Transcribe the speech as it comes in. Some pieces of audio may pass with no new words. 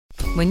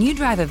When you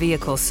drive a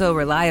vehicle so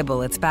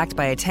reliable it's backed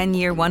by a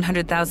 10-year,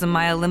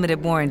 100,000-mile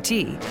limited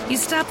warranty, you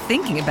stop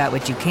thinking about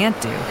what you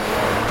can't do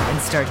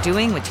and start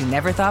doing what you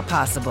never thought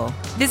possible.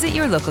 Visit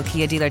your local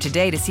Kia dealer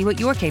today to see what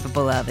you're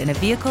capable of in a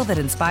vehicle that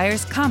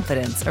inspires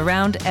confidence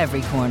around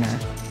every corner.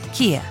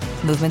 Kia,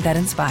 movement that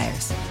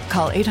inspires.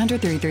 Call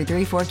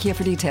 800-333-4KIA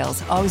for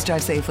details. Always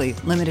drive safely.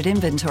 Limited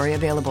inventory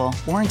available.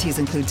 Warranties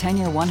include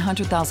 10-year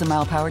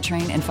 100,000-mile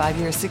powertrain and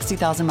 5-year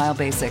 60,000-mile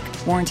basic.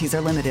 Warranties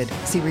are limited.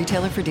 See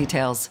retailer for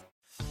details.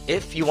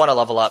 If you want to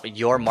level up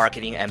your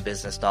marketing and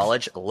business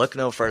knowledge, look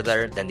no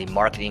further than the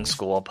Marketing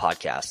School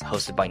podcast,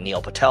 hosted by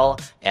Neil Patel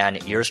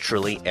and yours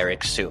truly,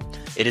 Eric Su.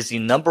 It is the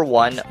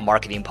 #1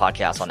 marketing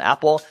podcast on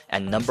Apple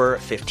and number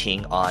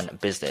 15 on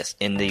business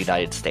in the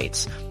United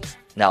States.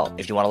 Now,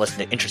 if you want to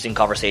listen to interesting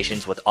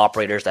conversations with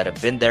operators that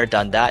have been there,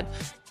 done that,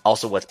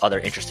 also with other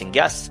interesting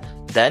guests,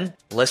 then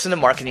listen to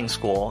Marketing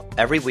School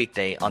every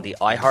weekday on the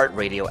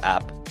iHeartRadio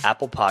app,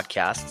 Apple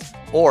Podcasts,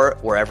 or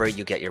wherever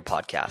you get your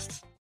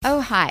podcasts. Oh,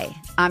 hi,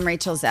 I'm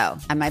Rachel Zoe,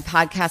 and my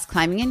podcast,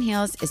 Climbing in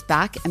Heels, is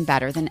back and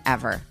better than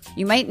ever.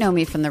 You might know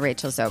me from the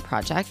Rachel Zoe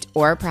Project,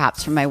 or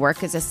perhaps from my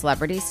work as a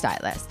celebrity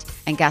stylist.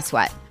 And guess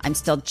what? I'm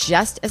still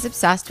just as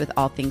obsessed with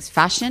all things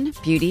fashion,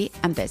 beauty,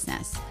 and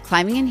business.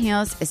 Climbing in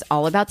Heels is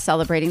all about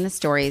celebrating the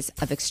stories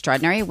of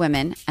extraordinary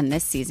women, and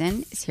this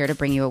season is here to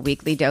bring you a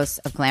weekly dose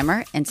of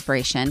glamour,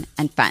 inspiration,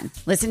 and fun.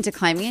 Listen to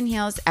Climbing in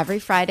Heels every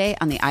Friday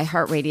on the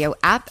iHeartRadio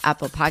app,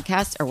 Apple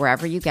Podcasts, or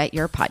wherever you get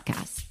your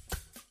podcasts.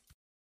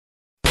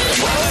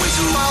 Always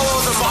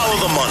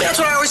follow the money. That's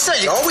what I always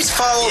say. You always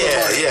follow the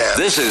money. Yeah.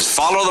 This is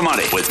Follow the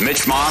Money with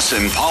Mitch Moss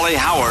and Paulie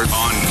Howard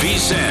on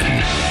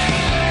VSiN.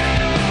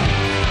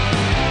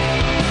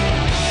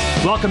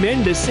 Welcome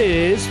in. This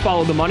is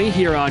Follow the Money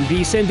here on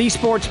VSiN, the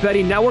Sports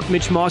Betting Network.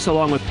 Mitch Moss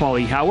along with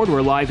Paulie Howard.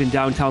 We're live in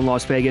downtown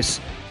Las Vegas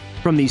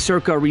from the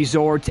Circa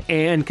Resort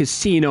and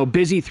Casino.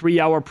 Busy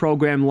 3-hour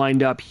program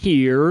lined up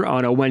here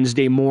on a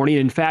Wednesday morning.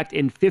 In fact,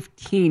 in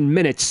 15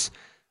 minutes,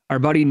 our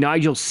buddy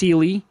Nigel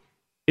Seeley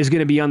is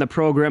going to be on the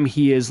program.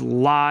 He is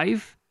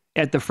live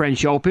at the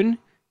French Open.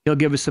 He'll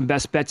give us some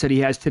best bets that he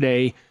has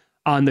today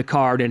on the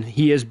card, and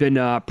he has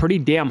been pretty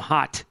damn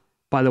hot,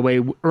 by the way,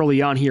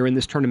 early on here in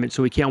this tournament,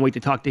 so we can't wait to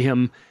talk to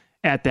him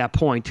at that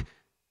point.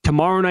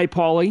 Tomorrow night,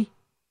 Paulie,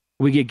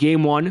 we get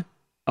Game 1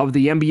 of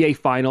the NBA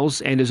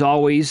Finals, and as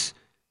always,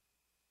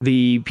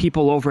 the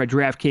people over at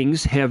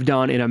DraftKings have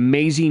done an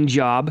amazing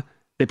job.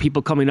 The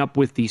people coming up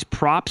with these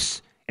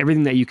props,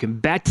 everything that you can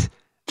bet.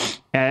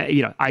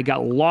 I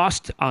got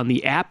lost on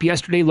the app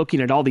yesterday looking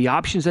at all the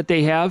options that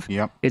they have.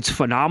 Yep. It's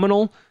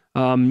phenomenal.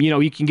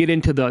 You can get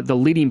into the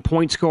leading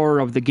point scorer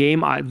of the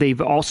game. They've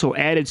also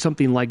added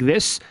something like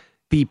this: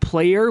 the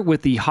player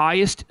with the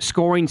highest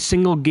scoring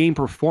single game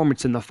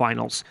performance in the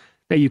finals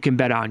that you can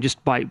bet on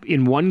just by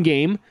in one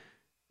game,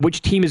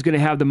 which team is going to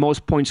have the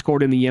most points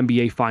scored in the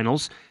NBA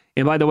Finals.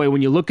 And by the way,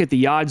 when you look at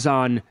the odds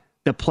on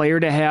the player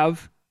to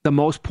have the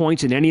most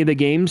points in any of the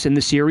games in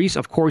the series,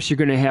 of course, you're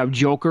going to have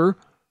Joker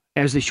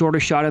as the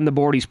shortest shot on the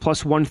board. He's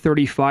plus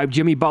 135.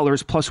 Jimmy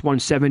Butler's plus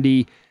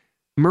 170.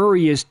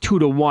 Murray is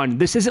 2-1.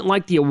 This isn't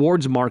like the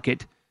awards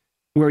market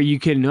where you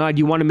can, do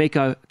you want to make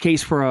a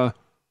case for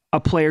a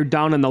player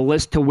down on the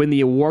list to win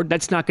the award?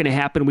 That's not going to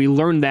happen. We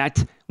learned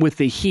that with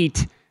the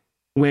Heat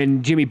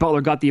when Jimmy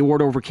Butler got the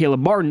award over Caleb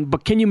Martin.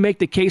 But can you make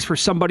the case for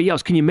somebody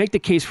else? Can you make the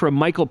case for a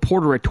Michael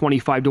Porter at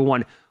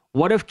 25-1?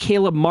 What if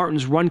Caleb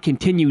Martin's run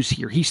continues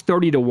here? He's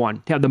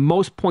 30-1 to have the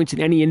most points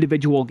in any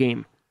individual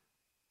game.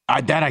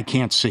 That I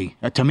can't see.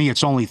 To me,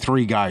 it's only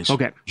 3 guys.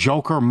 Okay.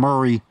 Joker,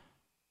 Murray,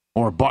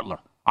 or Butler.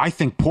 I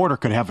think Porter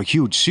could have a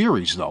huge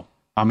series, though.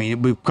 I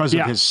mean, because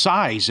of his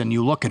size, and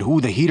you look at who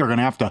the Heat are going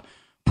to have to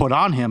put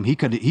on him, he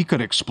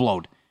could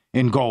explode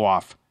and go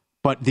off.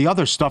 But the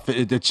other stuff,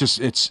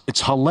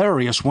 it's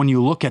hilarious when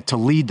you look at to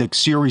lead the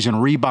series in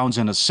rebounds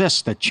and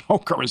assists. That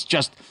Joker is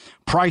just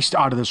priced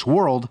out of this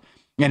world.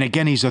 And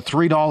again, he's a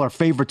 $3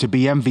 favorite to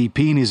be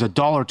MVP, and he's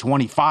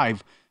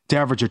 $1.25 to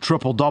average a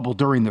triple-double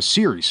during the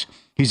series.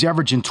 He's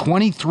averaging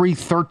 23,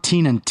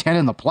 13, and 10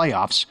 in the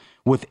playoffs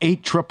with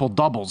 8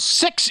 triple-doubles,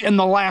 6 in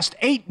the last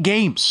 8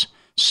 games.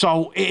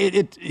 So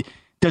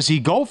does he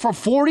go for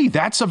 40?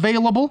 That's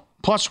available,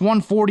 plus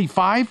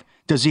 145.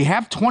 Does he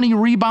have 20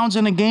 rebounds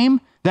in a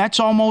game? That's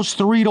almost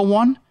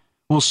 3-1.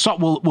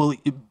 Will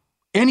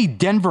any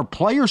Denver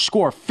player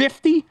score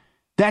 50?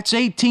 That's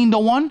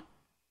 18-1.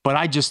 But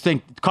I just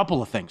think a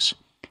couple of things.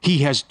 He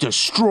has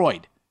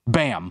destroyed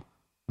Bam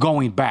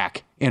going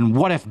back. And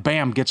what if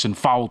Bam gets in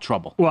foul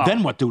trouble? Well,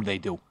 then what do they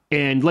do?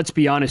 And let's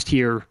be honest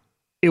here.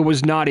 It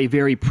was not a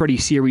very pretty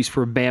series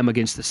for Bam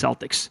against the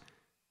Celtics.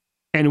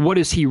 And what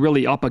is he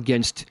really up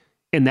against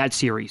in that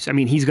series? I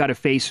mean, he's got to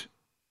face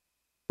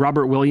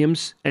Robert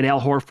Williams and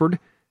Al Horford.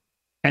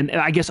 And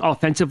I guess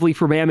offensively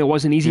for Bam, it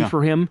wasn't easy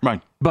for him.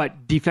 Right.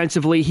 But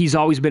defensively, he's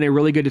always been a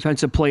really good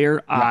defensive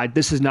player.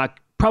 This is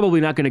probably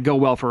not going to go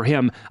well for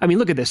him. I mean,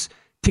 look at this.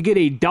 To get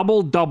a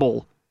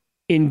double-double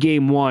in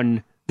Game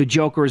 1, the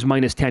Joker is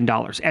minus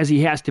 $10, as he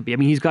has to be. I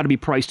mean, he's got to be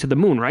priced to the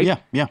moon, right?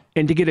 Yeah.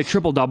 And to get a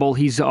triple-double,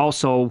 he's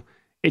also...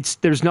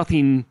 there's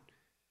nothing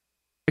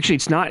Actually,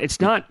 it's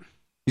not.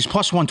 He's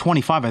plus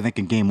 125, I think,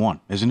 in game one,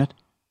 isn't it?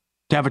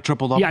 To have a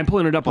triple-double? Yeah, I'm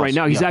pulling it up right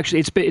now. He's actually,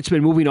 it's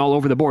been moving all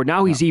over the board.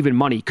 Now he's even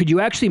money. Could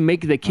you actually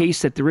make the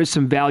case that there is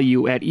some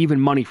value at even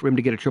money for him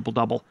to get a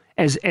triple-double?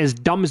 As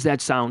dumb as that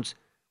sounds,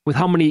 with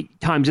how many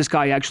times this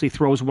guy actually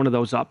throws one of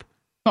those up.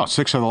 Oh,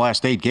 6 of the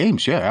last 8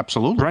 games. Yeah,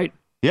 absolutely. Right.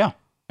 Yeah.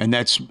 And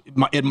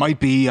it might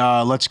be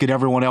let's get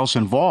everyone else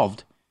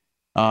involved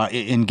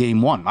in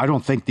game one. I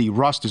don't think the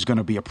rust is going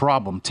to be a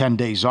problem. 10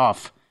 days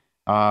off.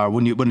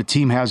 When a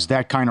team has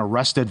that kind of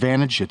rest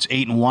advantage, it's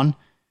 8-1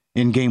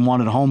 in game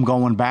one at home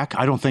going back.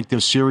 I don't think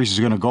this series is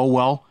going to go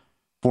well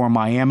for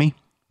Miami.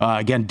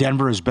 Again,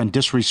 Denver has been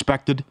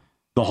disrespected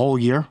the whole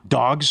year.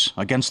 Dogs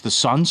against the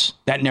Suns.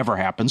 That never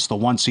happens. The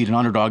 1-seed and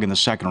underdog in the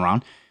second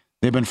round.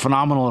 They've been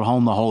phenomenal at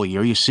home the whole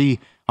year. You see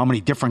how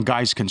many different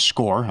guys can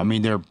score. I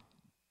mean, they're,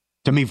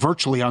 to me,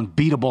 virtually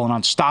unbeatable and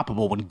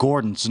unstoppable when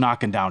Gordon's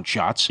knocking down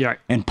shots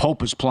and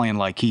Pope is playing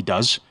like he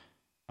does.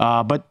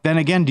 But then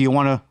again,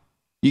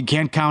 you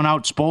can't count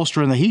out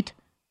Spoelstra and the Heat.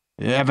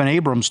 Evan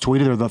Abrams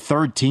tweeted they're the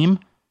third team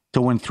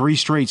to win 3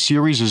 straight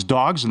series as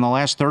dogs in the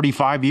last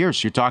 35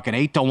 years. You're talking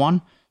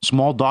 8-1,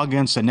 small dog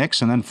against the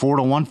Knicks, and then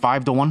 4-1,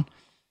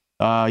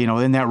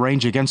 5-1, in that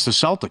range against the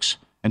Celtics,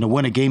 and to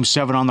win a Game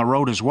 7 on the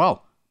road as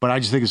well. But I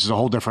just think this is a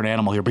whole different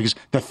animal here, because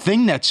the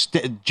thing that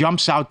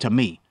jumps out to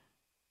me,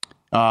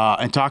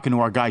 and talking to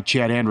our guy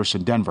Chad Andrus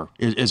in Denver,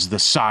 is the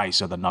size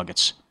of the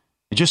Nuggets,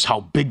 and just how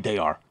big they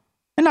are.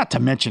 And not to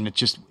mention,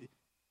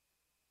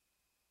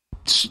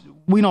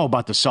 we know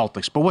about the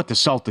Celtics, but what the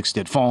Celtics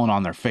did, falling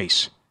on their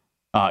face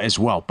as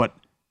well. But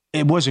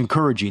it was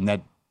encouraging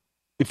that,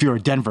 if you're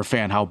a Denver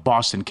fan, how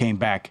Boston came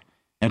back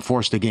and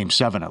forced a Game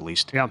 7 at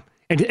least. Yeah,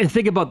 and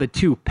think about the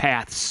two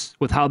paths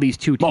with how these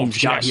two teams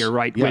got here,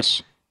 right? Yes.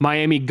 With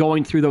Miami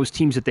going through those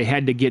teams that they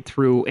had to get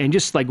through, and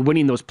just like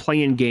winning those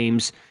play-in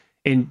games,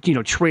 and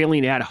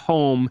trailing at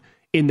home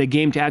in the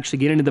game to actually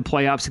get into the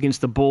playoffs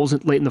against the Bulls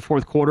late in the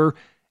fourth quarter,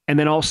 and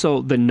then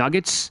also the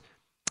Nuggets.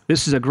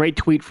 This is a great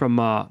tweet from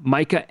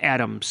Micah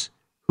Adams,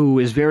 who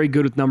is very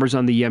good with numbers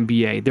on the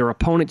NBA. Their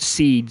opponent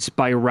seeds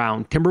by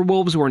round.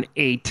 Timberwolves were an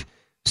 8,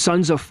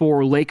 Suns a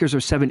 4, Lakers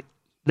are 7,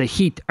 the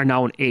Heat are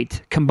now an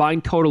 8.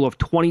 Combined total of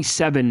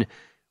 27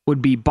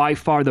 would be by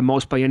far the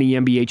most by any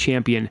NBA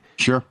champion.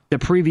 Sure. The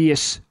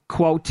previous,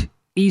 quote,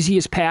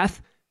 easiest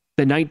path,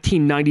 the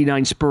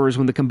 1999 Spurs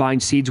when the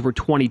combined seeds were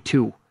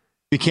 22.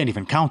 You can't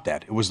even count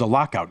that. It was the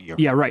lockout year.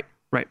 Yeah, right.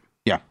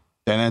 Yeah,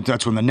 and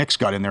that's when the Knicks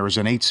got in there as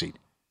an 8 seed.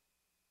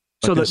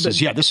 But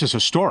this is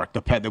historic,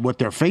 what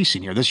they're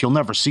facing here. You'll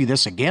never see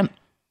this again.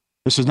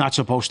 This is not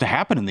supposed to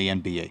happen in the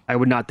NBA. I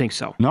would not think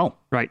so. No.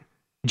 Right.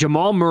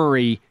 Jamal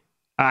Murray,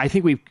 I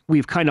think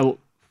we've kind of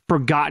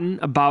forgotten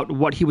about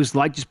what he was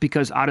like just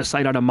because out of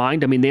sight, out of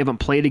mind. I mean, they haven't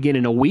played again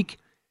in a week.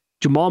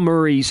 Jamal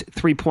Murray's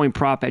 3-point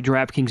prop at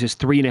DraftKings is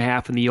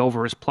 3.5 and the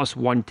over is plus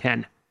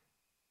 110.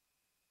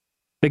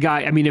 The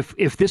guy, I mean,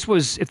 if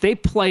they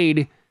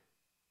played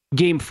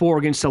Game 4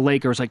 against the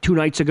Lakers like 2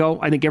 nights ago,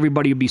 I think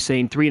everybody would be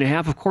saying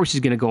 3.5. Of course he's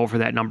going to go over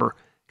that number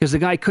because the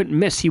guy couldn't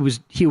miss. He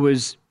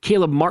was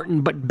Caleb Martin,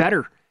 but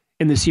better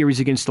in the series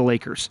against the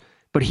Lakers.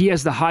 But he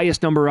has the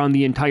highest number on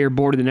the entire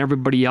board, and then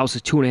everybody else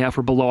is 2.5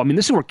 or below. I mean,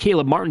 this is where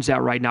Caleb Martin's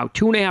at right now.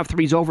 2.5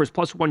 threes over is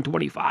plus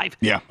 125.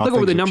 Yeah. Look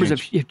over the numbers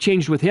have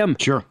changed with him.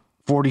 Sure.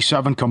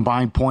 47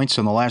 combined points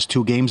in the last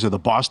 2 games of the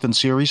Boston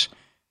series.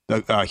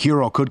 The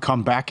Hero could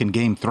come back in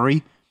Game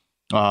 3.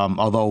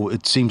 Although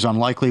it seems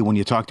unlikely when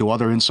you talk to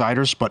other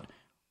insiders. But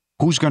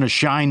who's going to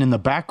shine in the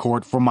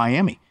backcourt for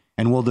Miami?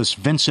 And will this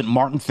Vincent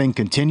Martin thing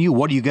continue?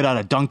 What do you get out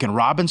of Duncan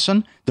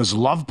Robinson? Does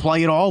Love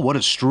play at all? What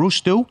does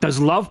Strus do? Does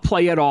Love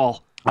play at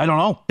all? I don't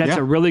know. That's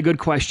a really good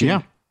question.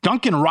 Yeah.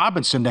 Duncan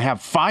Robinson to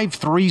have 5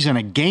 threes in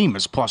a game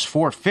is plus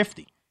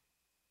 450.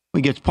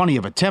 He gets plenty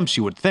of attempts,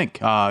 you would think.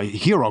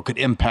 Hero could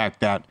impact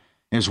that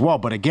as well.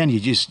 But again, you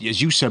just,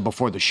 as you said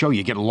before the show,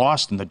 you get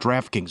lost in the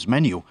DraftKings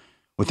menu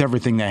with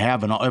everything they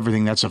have and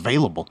everything that's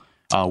available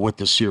with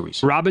this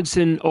series.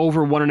 Robinson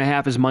over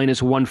 1.5 is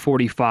minus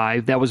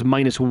 145. That was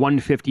minus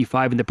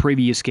 155 in the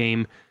previous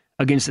game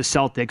against the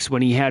Celtics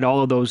when he had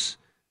all of those.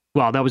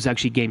 Well, that was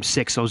actually Game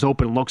 6. Those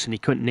open looks and he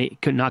couldn't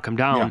knock him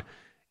down.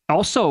 Yeah.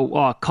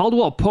 Also,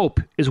 Caldwell Pope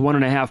is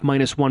 1.5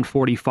 minus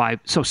 145.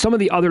 So some of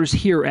the others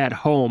here at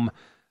home,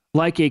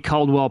 like a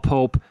Caldwell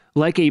Pope,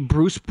 like a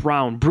Bruce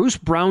Brown. Bruce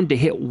Brown to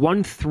hit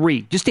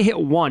 1-3, just to hit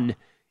 1,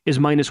 is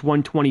minus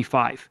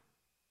 125.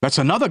 That's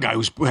another guy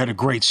who's had a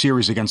great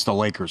series against the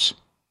Lakers.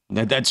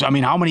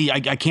 How many?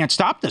 I can't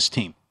stop this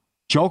team.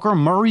 Joker,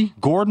 Murray,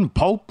 Gordon,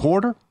 Pope,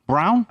 Porter,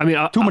 Brown. I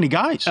mean, too many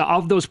guys.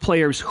 Of those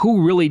players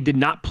who really did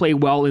not play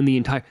well in the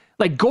entire...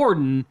 Like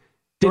Gordon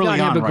did not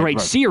have a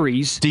great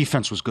series.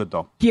 Defense was good,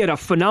 though. He had a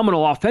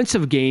phenomenal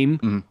offensive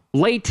game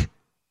late.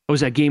 Was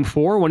that Game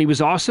 4 when he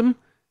was awesome?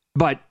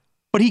 But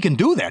he can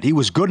do that. He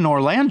was good in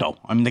Orlando.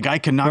 I mean, the guy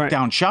can knock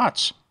down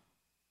shots.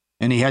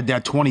 And he had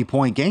that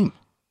 20-point game.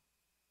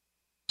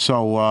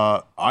 So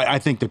I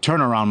think the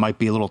turnaround might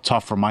be a little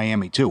tough for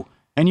Miami, too.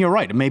 And you're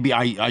right. Maybe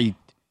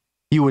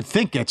you would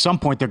think at some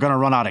point they're going to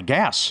run out of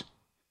gas.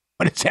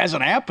 But it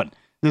hasn't happened.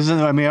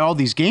 All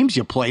these games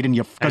you played, and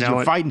you're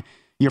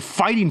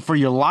fighting for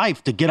your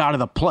life to get out of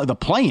the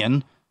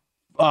play-in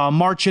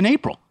March and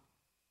April.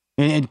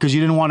 And because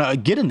you didn't want to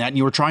get in that, and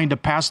you were trying to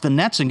pass the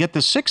Nets and get the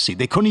 6th seed.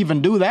 They couldn't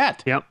even do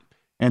that. Yep.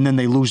 And then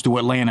they lose to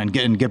Atlanta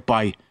and get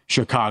by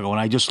Chicago. And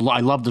I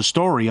love the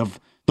story of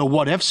the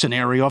what-if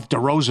scenario if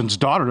DeRozan's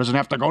daughter doesn't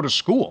have to go to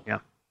school. Yeah.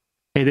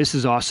 Hey, this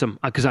is awesome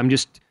because I'm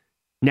just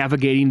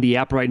navigating the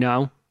app right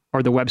now,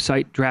 or the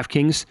website,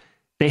 DraftKings.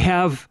 They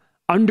have,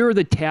 under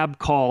the tab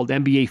called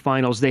NBA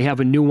Finals, they have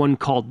a new one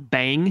called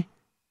Bang!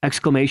 And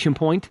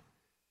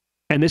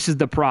this is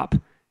the prop.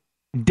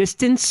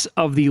 Distance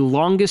of the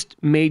longest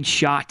made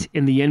shot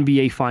in the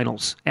NBA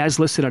Finals, as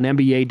listed on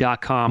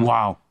NBA.com.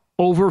 Wow.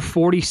 Over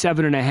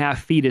 47.5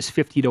 feet is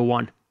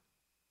 50-1.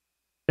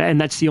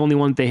 And that's the only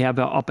one they have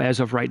up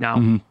as of right now.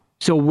 Mm-hmm.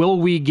 So will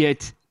we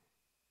get...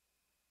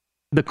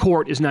 The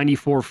court is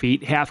 94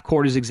 feet. Half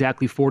court is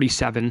exactly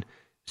 47.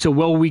 So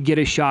will we get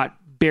a shot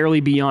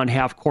barely beyond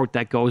half court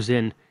that goes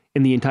in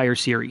the entire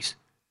series?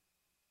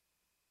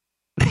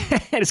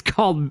 It's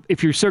called,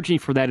 if you're searching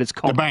for that, it's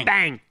called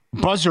Bang.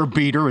 Buzzer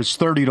beater is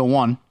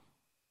 30-1.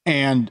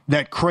 And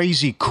that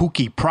crazy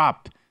kooky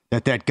prop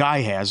that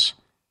guy has,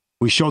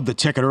 we showed the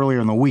ticket earlier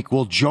in the week.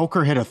 Will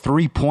Joker hit a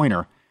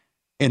three-pointer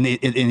in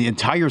the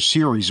entire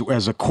series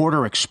as a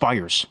quarter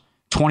expires?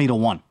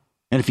 20-1.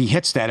 And if he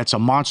hits that, it's a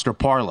monster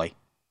parlay.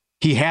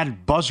 He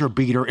had buzzer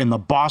beater in the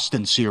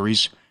Boston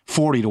series,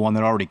 40-1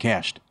 that already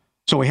cashed.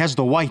 So he has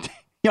the white.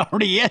 He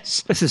already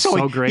is. This is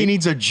so great. He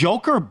needs a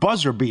Joker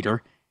buzzer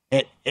beater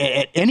at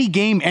any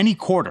game, any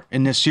quarter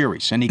in this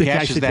series, and he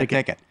cashes that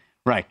ticket.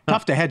 Right.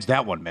 Tough to hedge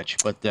that one, Mitch.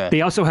 But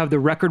they also have the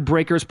record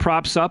breakers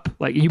props up.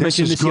 Like you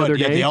mentioned this the other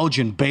day. The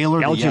Elgin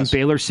Baylor.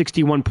 Baylor,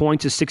 61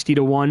 points is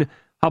 60-1.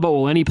 How about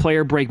will any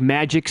player break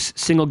Magic's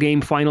single game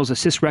finals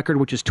assist record,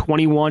 which is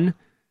 21?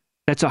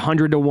 That's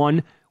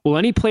 100-1. Will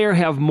any player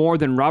have more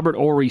than Robert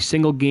Ory's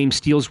single game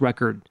steals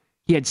record?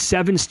 He had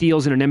 7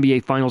 steals in an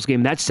NBA Finals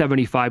game. That's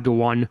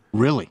 75-1.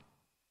 Really?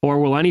 Or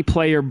will any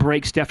player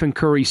break Stephen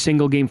Curry's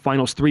single game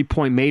Finals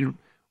 3-point made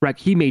record?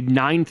 He made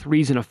 9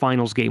 threes in a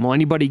Finals game. Will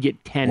anybody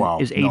get 10? Wow,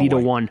 is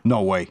 80-1.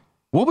 No way.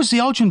 What was the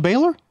Elgin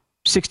Baylor?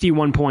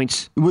 61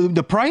 points.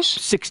 The price?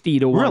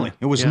 60-1. Really?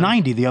 It was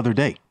 90 the other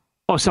day.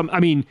 Oh,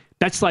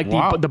 that's like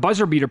the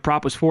buzzer beater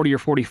prop was 40 or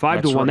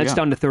 45-1. Right, that's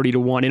down to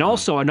 30-1. And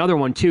also another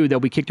one too that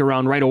we kicked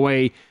around right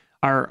away.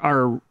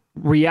 Our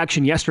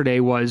reaction yesterday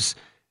was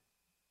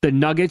the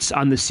Nuggets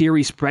on the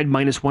series spread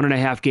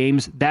 -1.5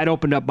 games. That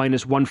opened up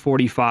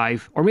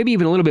 -145, or maybe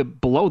even a little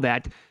bit below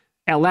that.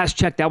 At last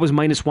check, that was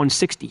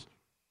 -160.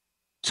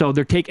 So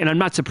they're taking, and I'm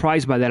not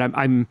surprised by that.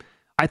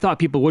 I thought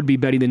people would be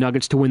betting the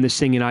Nuggets to win this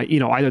thing in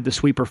either the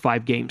sweep or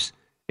 5 games,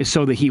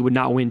 so the Heat would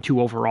not win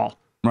 2 overall.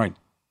 Right.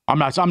 I'm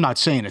not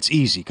saying it's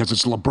easy because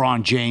it's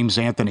LeBron James,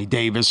 Anthony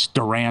Davis,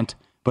 Durant,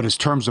 but in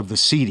terms of the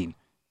seeding,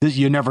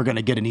 you're never going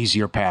to get an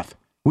easier path.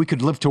 We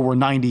could live till we're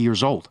 90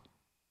 years old.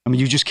 I mean,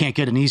 you just can't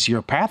get an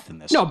easier path than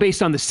this. No,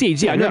 based on the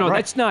seeds. Yeah, no, right.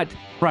 That's not...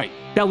 Right.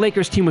 That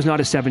Lakers team was not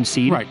a 7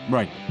 seed.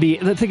 Right.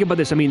 Think about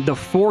this. I mean, the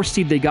 4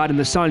 seed they got in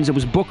the Suns, it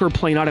was Booker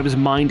playing out of his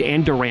mind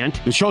and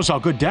Durant. It shows how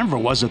good Denver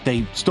was that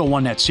they still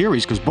won that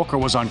series because Booker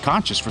was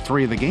unconscious for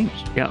 3 of the games.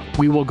 Yeah.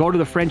 We will go to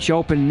the French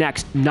Open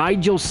next.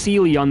 Nigel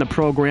Seeley on the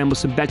program with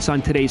some bets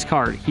on today's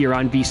card here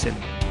on VSiN.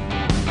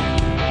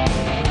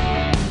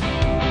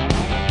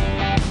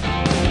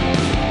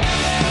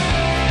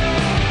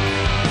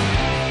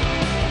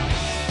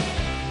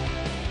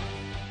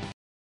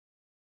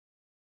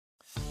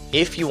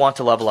 If you want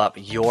to level up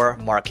your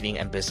marketing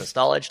and business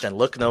knowledge, then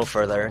look no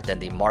further than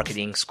the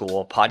Marketing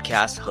School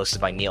podcast hosted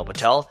by Neil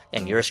Patel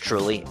and yours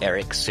truly,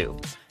 Eric Su.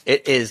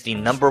 It is the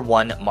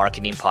 #1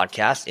 marketing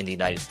podcast in the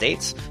United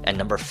States and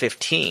number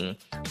 15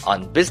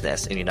 on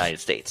business in the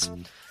United States.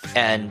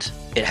 And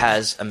it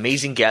has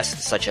amazing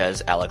guests such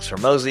as Alex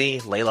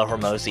Hormozi, Layla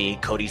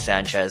Hormozi, Cody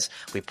Sanchez.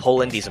 We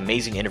pull in these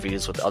amazing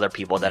interviews with other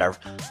people that are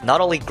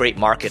not only great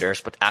marketers,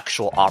 but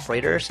actual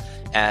operators.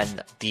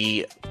 And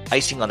the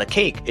icing on the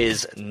cake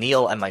is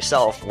Neil and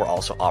myself were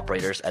also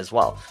operators as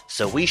well.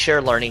 So we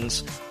share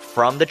learnings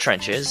from the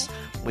trenches.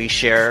 We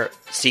share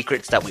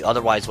secrets that we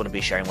otherwise wouldn't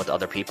be sharing with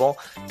other people.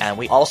 And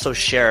we also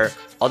share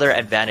other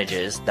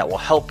advantages that will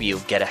help you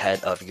get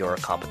ahead of your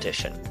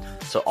competition.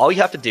 So all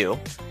you have to do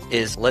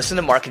is listen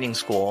to Marketing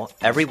School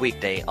every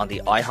weekday on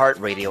the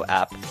iHeartRadio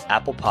app,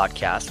 Apple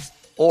Podcasts,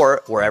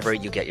 or wherever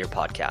you get your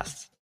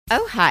podcasts.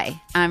 Oh, hi,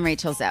 I'm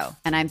Rachel Zoe,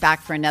 and I'm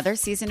back for another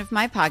season of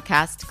my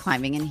podcast,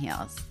 Climbing in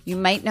Heels. You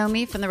might know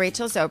me from the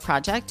Rachel Zoe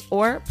Project,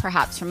 or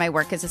perhaps from my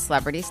work as a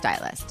celebrity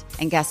stylist.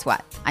 And guess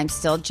what? I'm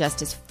still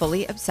just as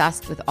fully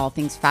obsessed with all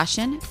things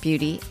fashion,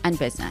 beauty, and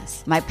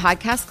business. My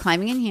podcast,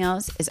 Climbing in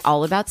Heels, is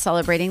all about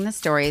celebrating the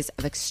stories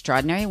of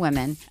extraordinary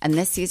women, and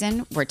this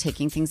season, we're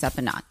taking things up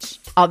a notch.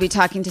 I'll be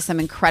talking to some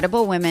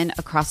incredible women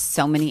across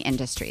so many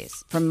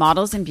industries, from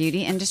models and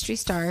beauty industry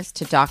stars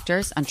to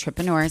doctors,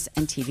 entrepreneurs,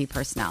 and TV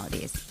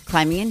personalities.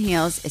 Climbing in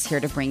Heels is here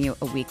to bring you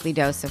a weekly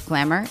dose of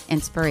glamour,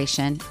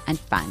 inspiration, and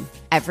fun.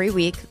 Every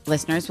week,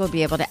 listeners will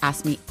be able to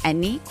ask me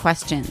any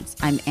questions.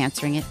 I'm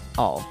answering it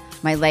all.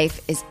 My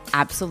life is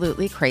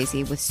absolutely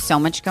crazy with so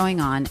much going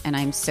on, and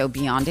I'm so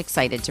beyond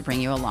excited to bring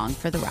you along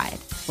for the ride.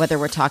 Whether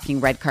we're talking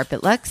red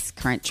carpet looks,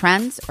 current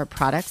trends, or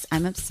products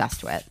I'm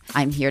obsessed with,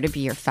 I'm here to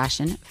be your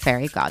fashion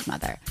fairy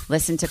godmother.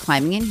 Listen to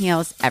Climbing in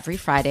Heels every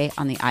Friday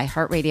on the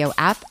iHeartRadio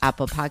app,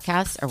 Apple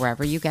Podcasts, or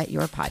wherever you get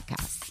your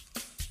podcasts.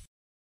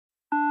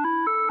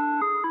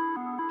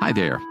 Hi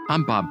there,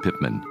 I'm Bob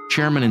Pittman,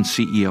 Chairman and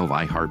CEO of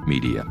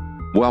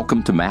iHeartMedia.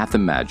 Welcome to Math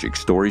and Magic,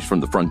 Stories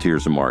from the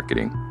Frontiers of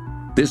Marketing.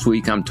 This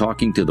week, I'm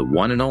talking to the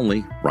one and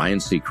only Ryan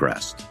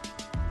Seacrest.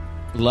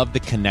 Love the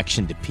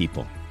connection to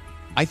people.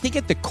 I think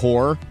at the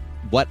core,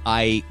 what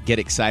I get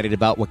excited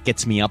about, what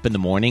gets me up in the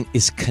morning,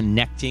 is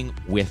connecting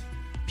with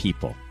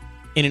people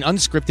in an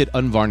unscripted,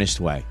 unvarnished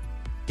way.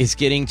 Is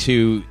getting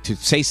to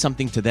say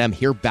something to them,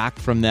 hear back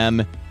from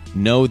them,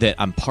 know that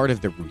I'm part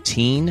of the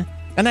routine,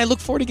 and I look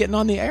forward to getting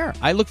on the air.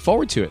 I look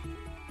forward to it.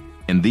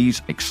 In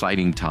these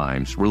exciting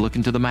times, we're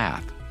looking to the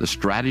math, the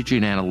strategy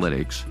and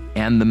analytics,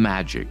 and the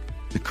magic,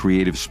 the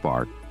creative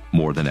spark,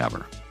 more than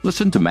ever.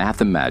 Listen to Math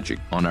and Magic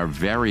on our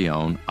very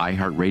own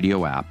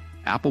iHeartRadio app,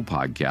 Apple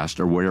Podcast,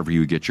 or wherever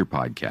you get your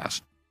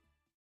podcast.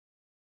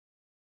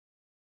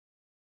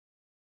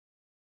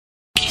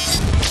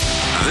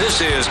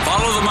 This is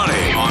Follow the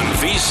Money on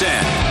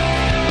VSiN.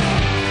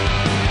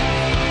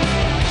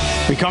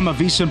 Become a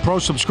VSiN Pro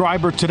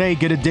subscriber today.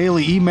 Get a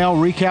daily email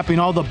recapping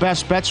all the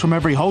best bets from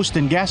every host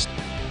and guest.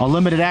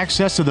 Unlimited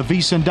access to the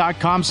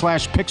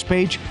vsin.com/picks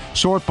page.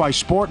 Sort by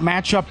sport,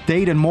 matchup,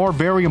 date, and more.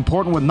 Very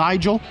important with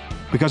Nigel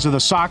because of the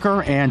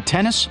soccer and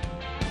tennis.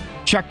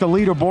 Check the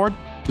leaderboard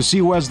to see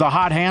who has the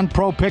hot hand.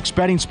 Pro picks,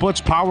 betting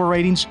splits, power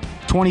ratings,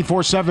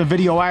 24/7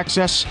 video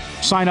access.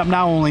 Sign up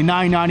now, only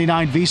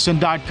 $9.99.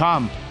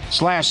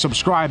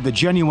 vsin.com/subscribe. The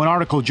Genuine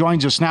Article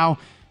joins us now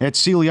at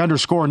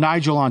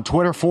Sealy_Nigel on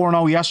Twitter.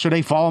 4-0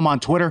 yesterday. Follow him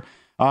on Twitter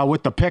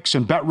with the Picks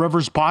and Bet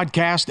Rivers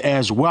podcast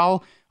as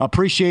well.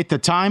 Appreciate the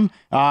time.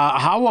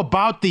 How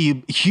about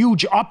the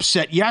huge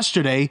upset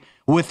yesterday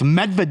with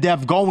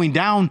Medvedev going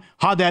down?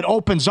 How that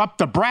opens up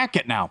the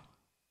bracket now?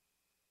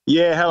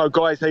 Yeah, hello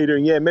guys, how you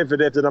doing? Yeah,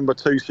 Medvedev, the number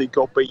 2 seed,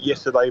 got beat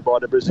yesterday by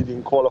the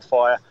Brazilian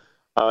qualifier.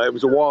 It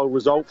was a wild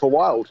result for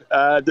Wild.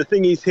 The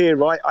thing is here,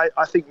 right?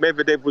 I think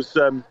Medvedev was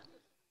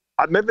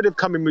Medvedev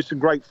coming with some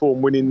great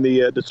form, winning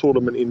the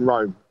tournament in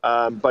Rome.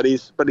 But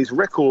his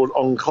record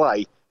on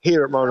clay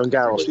here at Roland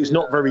Garros is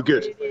not very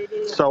good.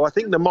 So I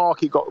think the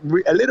market got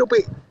a little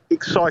bit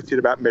excited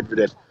about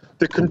Medvedev.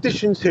 The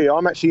conditions here,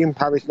 I'm actually in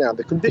Paris now.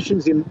 The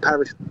conditions in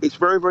Paris, it's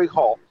very, very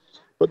hot,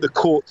 but the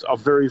courts are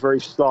very, very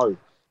slow.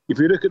 If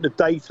you look at the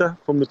data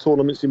from the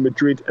tournaments in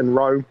Madrid and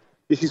Rome,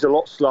 this is a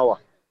lot slower.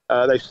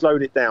 They've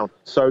slowed it down.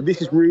 So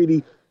this is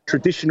really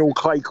traditional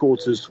clay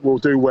courts will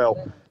do well.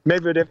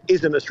 Medvedev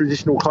isn't a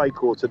traditional clay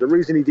court. The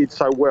reason he did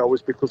so well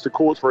was because the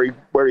courts where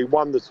he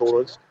won the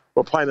tournaments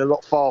were playing a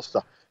lot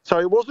faster. So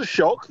it was a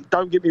shock.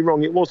 Don't get me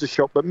wrong, it was a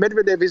shock. But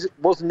Medvedev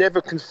was never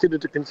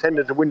considered a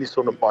contender to win this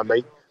tournament by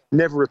me.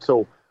 Never at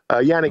all.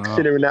 Yannick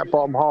Sinner in that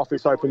bottom half,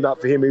 it's opened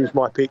up for him. He was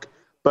my pick.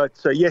 But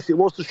yes, it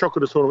was the shock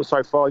of the tournament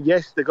so far.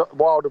 Yes,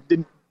 Wild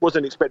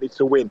wasn't expected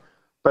to win.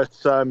 But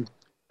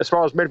as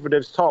far as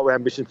Medvedev's title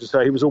ambitions were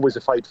concerned, he was always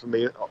a favourite for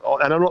me.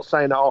 And I'm not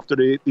saying that after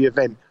the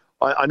event.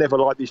 I never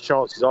like these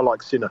chances. I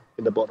like Sinner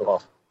in the bottom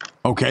half.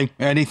 Okay.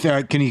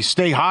 Anything? Can he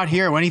stay hot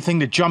here? Or anything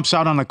that jumps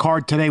out on the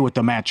card today with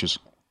the matches?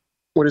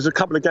 Well, there's a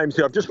couple of games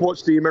here. I've just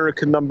watched the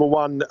American number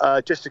 1,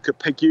 Jessica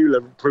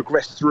Pegula,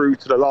 progress through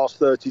to the last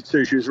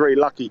 32. She was very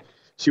lucky.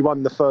 She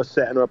won the first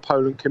set and her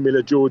opponent,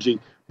 Camila Giorgi,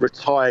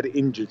 retired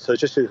injured. So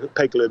Jessica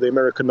Pegula, the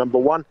American number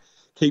 1,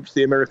 keeps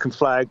the American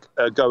flag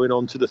going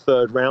on to the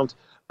third round.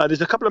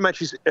 There's a couple of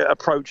matches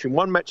approaching.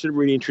 One match that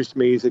really interests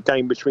me is a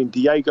game between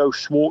Diego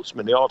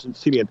Schwartzman, the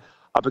Argentinian,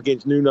 up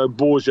against Nuno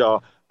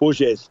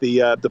Borges,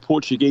 the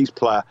Portuguese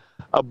player.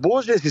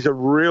 Borges is a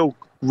real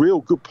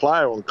good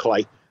player on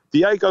clay.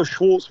 Diego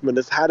Schwartzman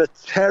has had a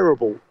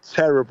terrible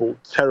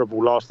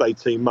last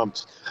 18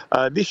 months.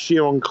 This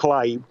year on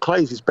clay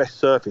is his best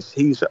surface.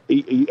 He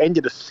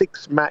ended a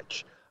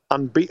 6-match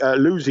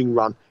losing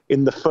run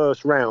in the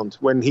first round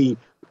when he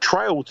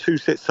trailed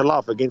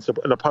 2-0 against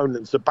an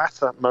opponent,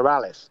 Zapata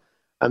Morales.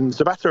 And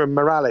Zapata and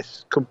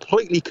Morales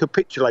completely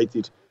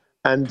capitulated,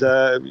 and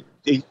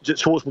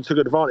Schwartzman took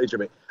advantage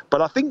of it.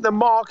 But I think the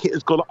market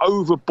has gone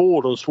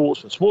overboard on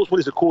Schwartzman. Schwartzman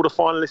is a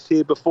quarter-finalist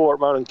here before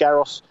at Roland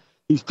Garros.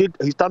 He's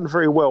done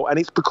very well, and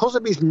it's because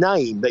of his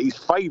name that he's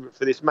favourite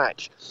for this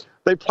match.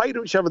 They played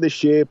each other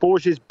this year.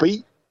 Borges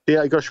beat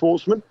Diego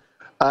Schwartzman,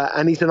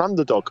 and he's an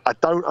underdog. I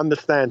don't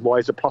understand why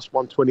he's a plus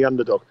 120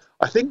 underdog.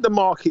 I think the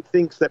market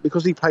thinks that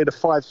because he played a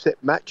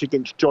 5-set match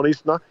against John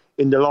Isner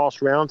in the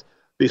last round,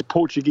 this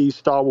Portuguese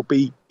star will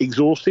be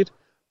exhausted.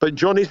 But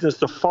John Isner's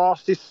the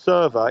fastest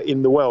server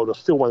in the world, or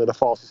still one of the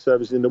fastest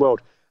servers in the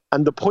world,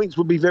 and the points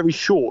will be very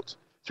short.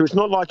 So it's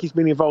not like he's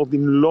been involved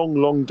in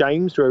long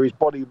games where his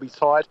body will be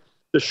tired.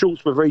 The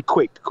shorts were very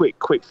quick,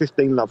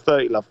 15 love,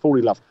 30 love,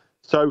 40 love.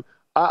 So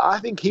I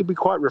think he'll be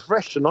quite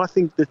refreshed, and I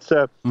think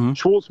that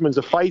Schwartzman's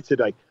a fade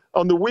today.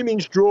 On the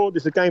women's draw,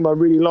 there's a game I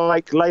really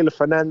like. Leylah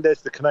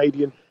Fernandez, the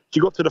Canadian, She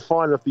got to the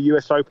final of the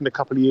US Open a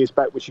couple of years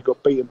back where she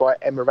got beaten by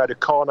Emma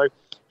Raducanu.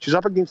 She was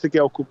up against a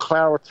girl called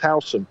Clara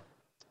Towson.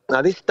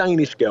 Now, this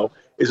Danish girl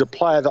is a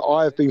player that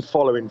I've been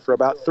following for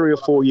about 3 or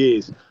 4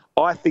 years.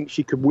 I think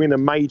she could win a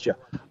major.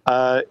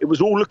 It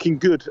was all looking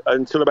good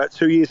until about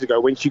 2 years ago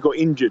when she got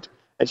injured,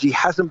 and she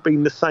hasn't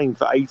been the same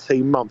for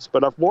 18 months.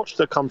 But I've watched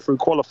her come through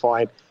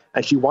qualifying,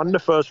 and she won the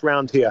first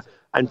round here.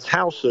 And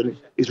Towson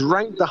is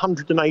ranked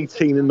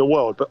 118 in the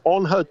world, but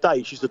on her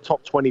day, she's a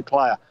top 20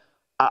 player.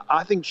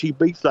 I think she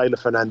beats Leylah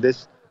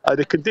Fernandez.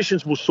 The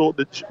conditions will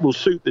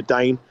suit the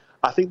Dane.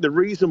 I think the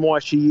reason why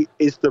she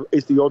is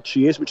the odds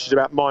she is, which is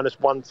about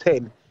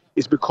 -110,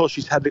 is because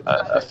she's had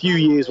a few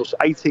years or so,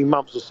 18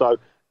 months or so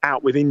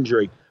out with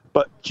injury.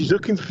 But she's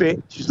looking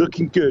fit, she's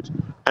looking good.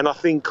 And I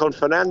think on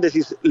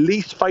Fernandez's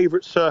least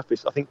favourite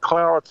surface, I think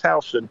Clara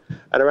Towson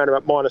at around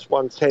about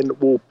 -110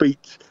 will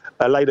beat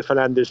Leylah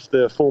Fernandez,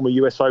 the former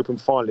US Open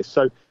finalist.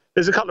 So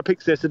there's a couple of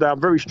picks there today.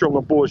 I'm very strong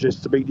on Borges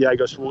to beat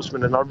Diego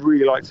Schwartzman, and I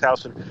really like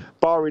Towson.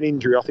 Barring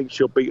injury, I think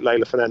she'll beat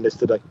Leylah Fernandez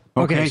today.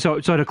 Okay, so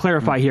to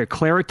clarify here,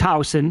 Clara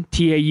Towson,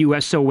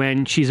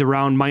 Tauson, she's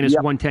around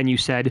 -110, you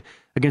said,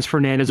 against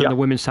Fernandez on the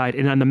women's side.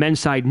 And on the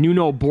men's side,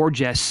 Nuno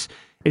Borges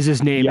is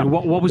his name. And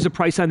what was the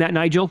price on that,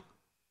 Nigel?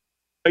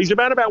 He's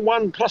about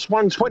 1 +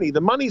 120. The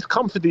money's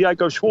come for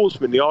Diego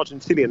Schwartzman, the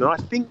Argentinian, and I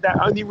think that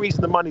only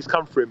reason the money's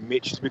come for him,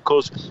 Mitch, is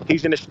because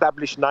he's an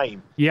established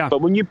name. Yeah.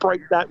 But when you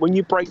break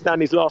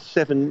down his last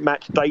 7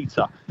 match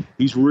data,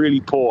 he's really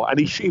poor, and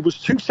he was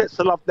 2 sets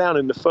to love down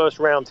in the first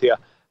round here,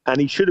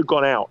 and he should have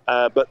gone out,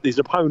 but his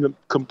opponent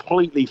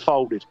completely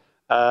folded.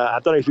 I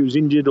don't know if he was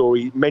injured or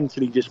he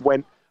mentally just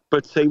went,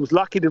 but he was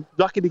lucky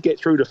to get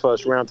through the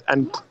first round,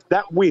 and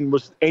that win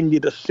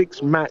ended a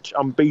 6-match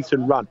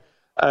unbeaten run.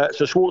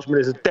 So Schwartzman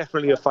is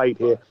definitely a fade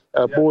here.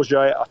 Borges,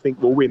 I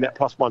think, will win at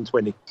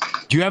 +120.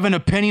 Do you have an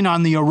opinion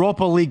on the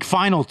Europa League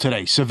final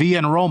today, Sevilla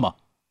and Roma?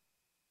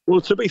 Well,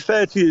 to be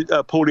fair to you,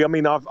 Paulie, I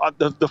mean,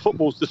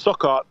 the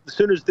soccer, as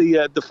soon as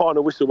the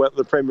final whistle went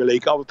for the Premier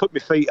League, I would put my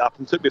feet up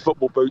and took my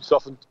football boots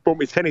off and brought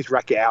my tennis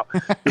racket out.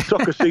 The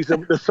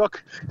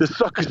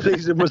soccer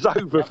season was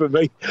over for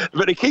me,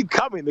 but they keep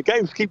coming. The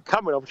games keep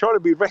coming. I'm trying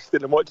to be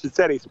rested and watch the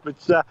tennis,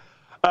 but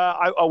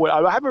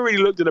I haven't really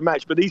looked at the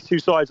match, but these two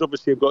sides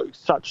obviously have got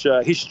such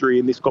history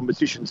in this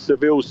competition.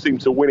 Seville seem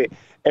to win it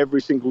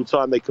every single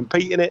time they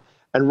compete in it,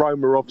 and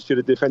Roma are obviously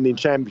the defending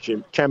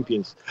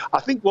champions. I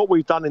think what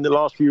we've done in the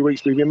last few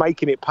weeks, we've been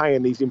making it pay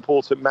in these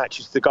important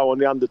matches to go on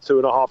the under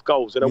 2.5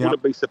 goals, and I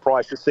wouldn't be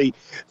surprised to see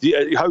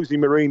Jose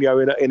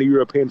Mourinho in a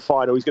European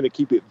final. He's going to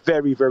keep it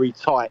very, very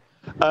tight.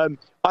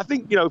 I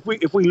think,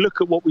 if we look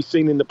at what we've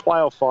seen in the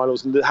playoff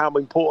finals and how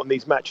important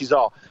these matches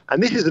are,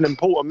 and this is an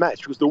important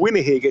match because the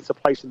winner here gets a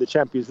place in the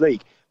Champions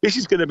League. This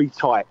is going to be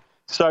tight.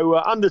 So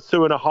under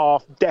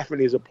 2.5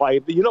 definitely is a play.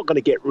 But you're not going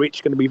to get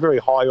rich. Going to be very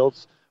high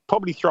odds.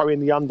 Probably throw in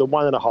the under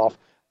 1.5.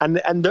 And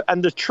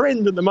the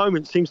trend at the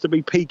moment seems to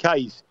be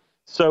PKs.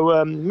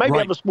 So maybe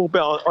have a small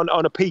bet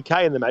on a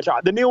PK in the match.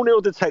 The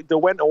 0-0 detector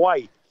went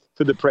away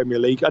for the Premier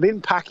League. I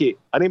didn't pack it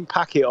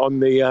on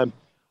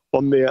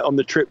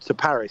the trip to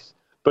Paris.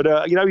 But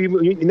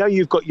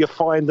you've got your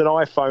Find an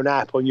iPhone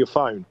app on your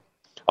phone.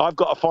 I've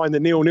got to Find the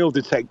 0-0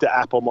 detector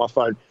app on my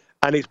phone,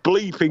 and it's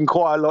bleeping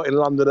quite a lot in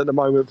London at the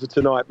moment for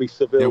tonight. Be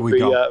Seville,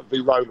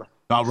 be Roma.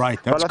 All right,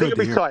 that's good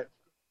to hear. Tight.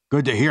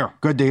 Good to hear.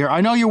 Good to hear.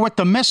 I know you're with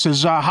the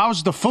missus.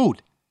 How's the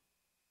food?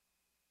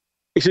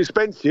 It's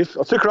expensive.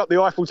 I took her up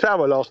the Eiffel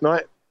Tower last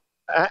night,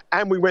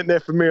 and we went there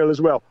for a meal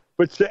as well.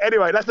 But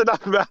anyway, that's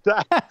enough about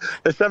that.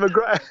 Let's have a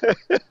great.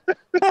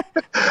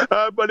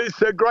 But it's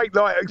a great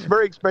night. It's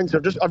very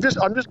expensive. I'm just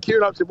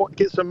queuing up to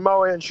get some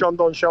Moet and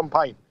Chandon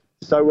champagne.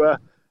 So,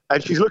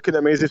 and she's looking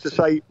at me as if to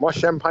say, "My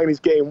champagne is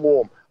getting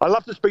warm." I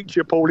love to speak to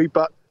you, Paulie,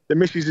 but the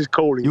missus is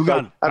calling. You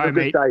got it. Have a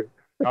good day.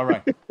 All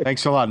right.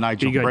 Thanks a lot,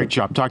 Nigel. Great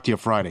job. Talk to you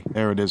Friday.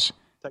 There it is.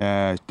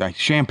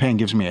 Champagne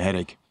gives me a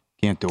headache.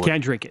 Can't do it.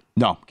 Can't drink it.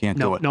 No, can't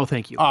do it. No,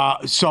 thank you.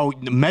 So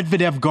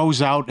Medvedev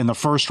goes out in the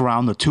first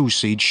round, the 2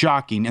 seed,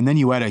 shocking. And then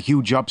you had a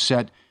huge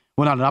upset.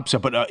 Well, not an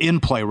upset, but in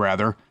play,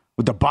 rather.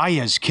 The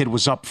Baez kid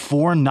was up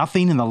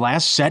 4-0 in the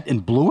last set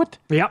and blew it?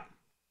 Yep.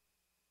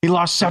 He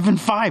lost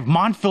 7-5.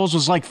 Monfils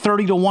was like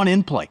 30-1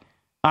 in play.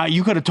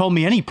 You could have told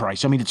me any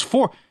price. I mean, it's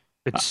 4.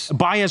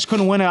 Baez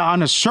couldn't win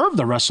on a serve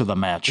the rest of the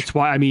match. That's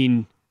why,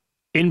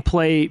 in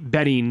play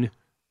betting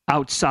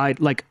outside,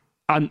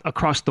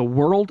 across the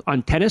world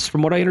on tennis,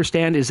 from what I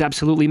understand, is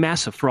absolutely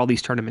massive for all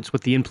these tournaments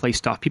with the in-play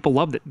stuff. People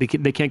love it. They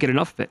can't get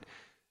enough of it.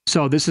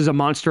 So this is a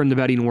monster in the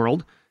betting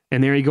world.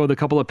 And there you go, the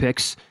couple of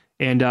picks.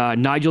 And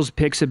Nigel's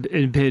picks have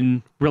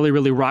been really,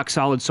 really rock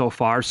solid so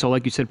far. So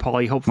like you said,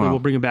 Paulie, hopefully we'll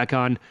bring him back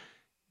on.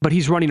 But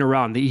he's running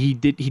around. He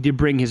did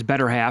bring his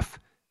better half.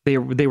 They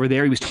were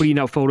there. He was tweeting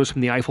out photos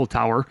from the Eiffel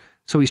Tower.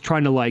 So he's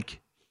trying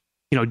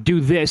to do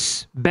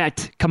this,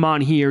 bet, come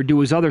on here, do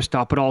his other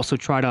stuff, but also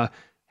try to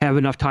have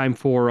enough time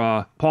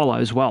for Paula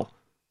as well.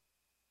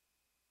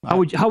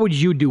 How would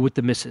you do with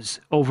the missus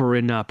over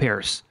in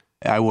Paris?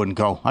 I wouldn't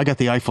go. I got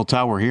the Eiffel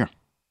Tower here.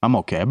 I'm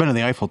okay. I've been to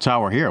the Eiffel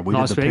Tower here. We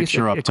did the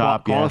picture up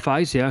top.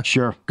 Qualifies, yeah.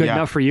 Sure. Good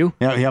enough for you?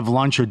 Yeah, you have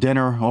lunch or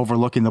dinner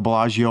overlooking the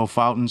Bellagio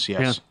fountains.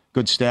 Yes. Yeah.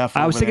 Good staff.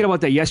 I was thinking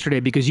about that yesterday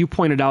because you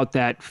pointed out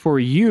that for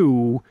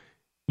you,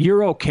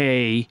 you're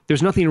okay.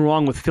 There's nothing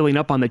wrong with filling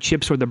up on the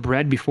chips or the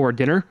bread before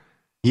dinner.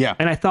 Yeah.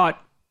 And I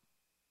thought,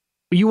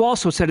 you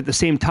also said at the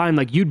same time,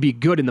 like, you'd be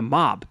good in the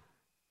mob,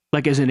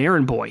 like as an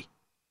errand boy,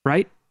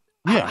 right?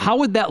 Yeah. How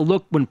would that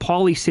look when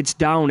Paulie sits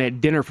down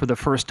at dinner for the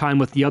first time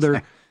with the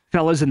other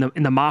fellas in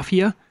the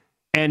mafia?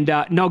 And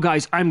no,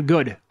 guys, I'm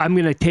good. I'm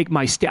gonna take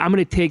I'm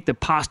gonna take the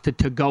pasta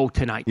to go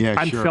tonight. Yeah,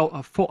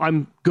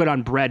 I'm good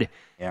on bread.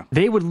 Yeah.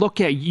 They would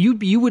look at you.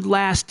 You would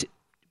last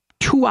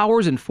 2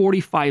 hours and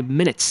 45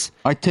 minutes.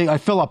 I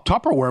fill up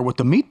Tupperware with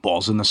the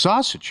meatballs and the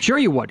sausage. Sure,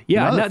 you would.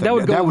 Yeah, that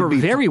would go over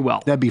very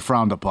well. That'd be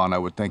frowned upon, I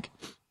would think.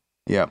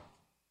 Yeah.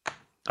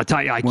 I'll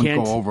tell you, I Wouldn't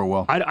can't go over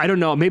well. I don't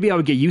know. Maybe I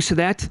would get used to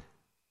that.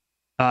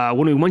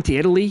 When we went to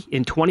Italy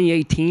in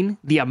 2018,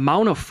 the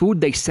amount of food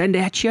they send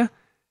at you.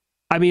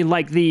 I mean,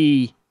 like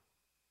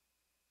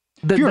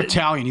if you're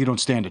Italian, you don't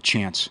stand a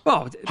chance.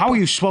 Oh, how are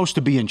you supposed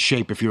to be in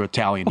shape if you're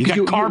Italian? You got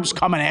carbs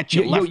coming at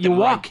you left and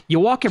right. You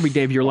walk every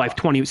day of your life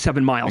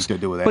 27 miles. To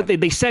do with that. But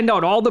they send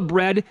out all the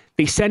bread.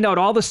 They send out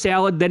all the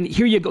salad. Then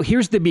here you go.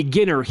 Here's the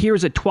beginner.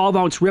 Here's a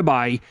 12-ounce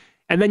ribeye.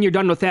 And then you're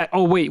done with that.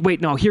 Oh, wait,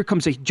 no. Here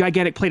comes a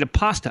gigantic plate of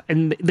pasta.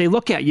 And they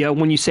look at you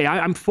when you say,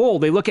 I'm full.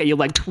 They look at you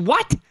like,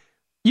 what?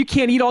 You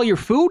can't eat all your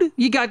food?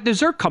 You got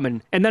dessert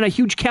coming. And then a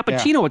huge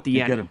cappuccino at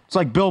the end. It's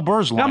like Bill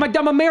Burr's line. I'm a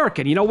dumb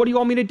American. What do you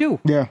want me to do?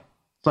 Yeah.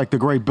 It's like the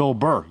great Bill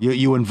Burr.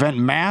 You invent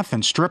math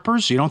and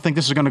strippers. You don't think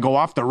this is going to go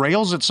off the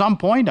rails at some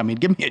point? I mean,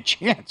 give me a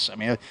chance. I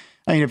mean,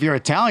 if you're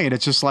Italian,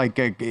 it's just like,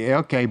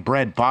 okay,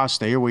 bread,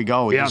 pasta, here we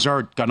go. Yeah.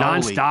 Dessert,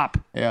 cannoli.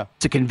 Nonstop. Yeah.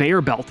 It's a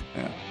conveyor belt.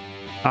 Yeah.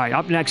 All right,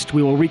 up next,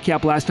 we will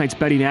recap last night's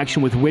betting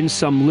action with win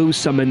some, lose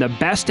some, and the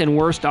best and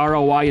worst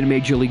ROI in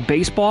Major League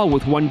Baseball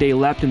with 1 day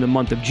left in the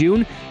month of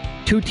June.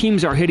 Two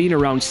teams are hitting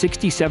around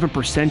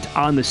 67%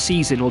 on the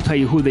season. We'll tell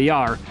you who they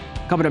are.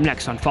 Coming up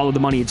next on Follow the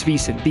Money, it's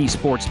VSiN, the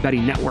Sports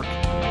Betting Network.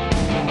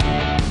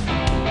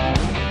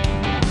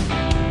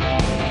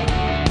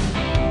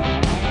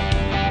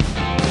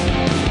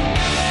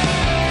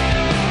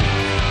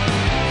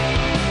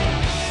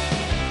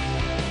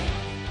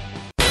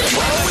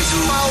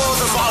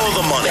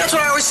 Follow the money. That's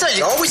what I always say.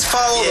 You always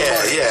follow the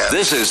money. Yeah.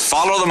 This is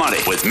Follow the Money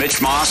with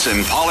Mitch Moss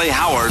and Paulie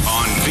Howard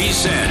on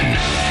VSiN.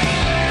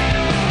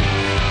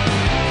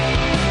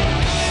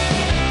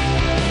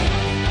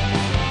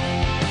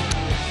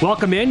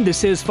 Welcome in.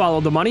 This is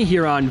Follow the Money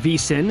here on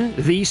VSiN,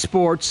 the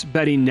Sports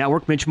Betting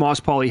Network. Mitch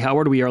Moss, Paulie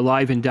Howard. We are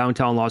live in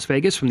downtown Las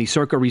Vegas from the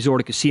Circa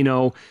Resort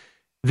Casino.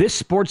 This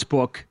sports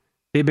book,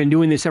 they've been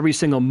doing this every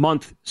single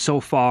month so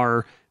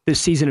far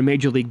this season in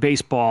Major League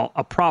Baseball,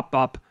 a prop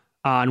up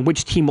on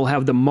which team will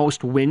have the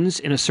most wins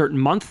in a certain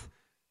month.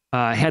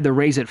 I had the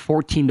Rays at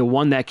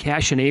 14-1, that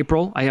cash in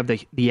April. I have the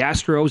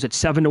Astros at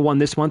 7-1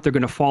 this month. They're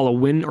going to fall a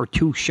win or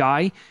two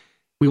shy.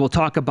 We will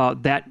talk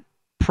about that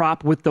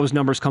prop with those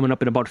numbers coming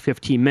up in about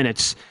 15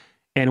 minutes.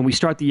 And we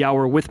start the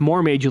hour with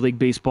more Major League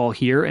Baseball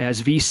here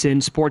as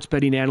VSiN sports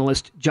betting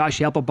analyst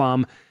Josh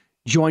Applebaum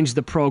joins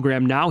the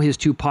program now. His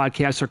two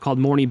podcasts are called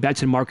Morning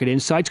Bets and Market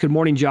Insights. Good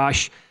morning,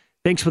 Josh.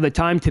 Thanks for the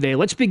time today.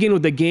 Let's begin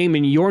with the game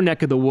in your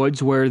neck of the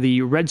woods where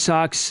the Red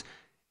Sox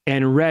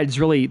and Reds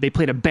they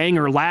played a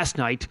banger last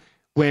night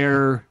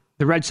where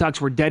the Red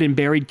Sox were dead and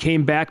buried,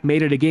 came back,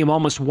 made it a game,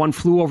 almost one,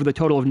 flew over the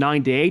total of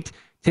 9-8.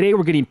 Today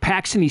we're getting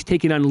Paxton. He's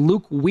taking on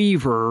Luke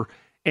Weaver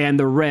and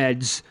the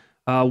Reds.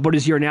 What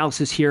is your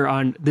analysis here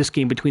on this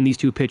game between these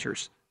two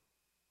pitchers?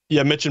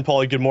 Yeah, Mitch and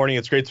Paulie, good morning.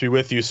 It's great to be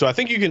with you. So I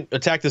think you can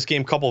attack this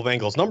game a couple of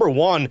angles. Number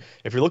one,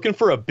 if you're looking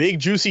for a big,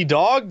 juicy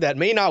dog that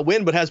may not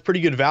win but has pretty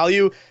good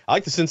value, I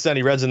like the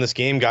Cincinnati Reds in this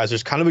game, guys.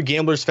 There's kind of a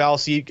gambler's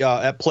fallacy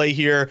at play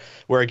here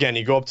where, again,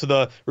 you go up to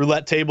the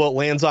roulette table, it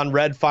lands on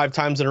red 5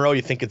 times in a row.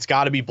 You think it's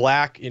got to be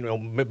black.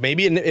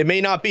 Maybe it may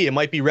not be. It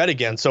might be red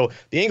again. So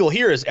the angle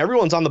here is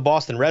everyone's on the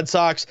Boston Red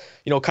Sox,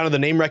 kind of the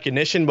name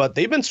recognition, but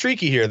they've been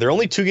streaky here. They're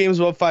only 2 games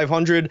above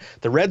 500.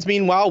 The Reds,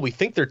 meanwhile, we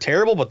think they're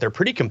terrible, but they're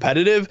pretty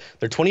competitive.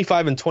 They're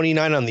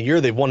 25-29 on the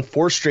year. They've won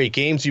 4 straight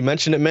games. You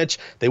mentioned it, Mitch.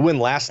 They win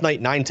last night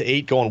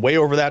 9-8, going way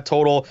over that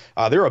total.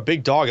 They're a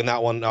big dog in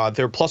that one.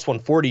 They're plus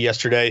 140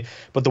 yesterday.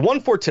 But the one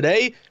for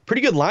today,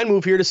 pretty good line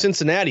move here to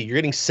Cincinnati. You're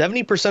getting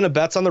 70% of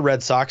bets on the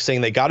Red Sox,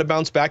 saying they got to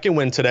bounce back and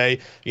win today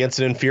against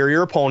an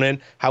inferior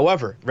opponent.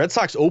 However, Red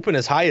Sox open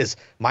as high as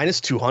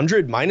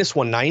 -200,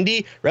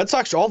 -190. Red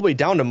Sox are all the way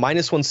down to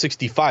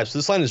 -165. So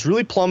this line is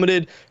really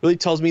plummeted. Really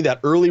tells me that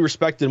early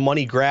respected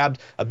money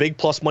grabbed a big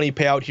plus money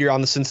payout here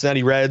on the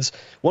Cincinnati Reds.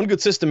 one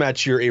good system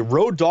match here, a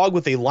road dog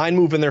with a line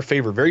move in their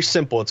favor. Very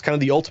simple. It's kind of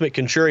the ultimate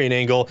contrarian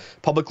angle.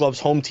 Public loves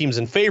home teams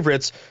and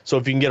favorites. So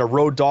if you can get a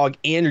road dog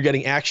and you're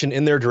getting action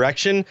in their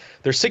direction,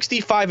 they're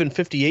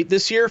 65-58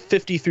 this year,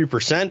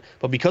 53%.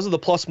 But because of the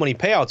plus money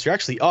payouts, you're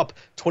actually up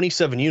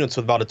 27 units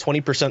with about a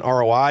 20%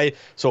 ROI.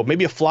 So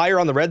maybe a flyer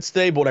on the Reds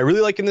today. But what I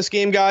really like in this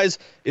game, guys,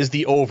 is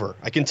the over.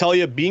 I can tell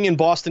you, being in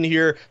Boston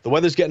here, the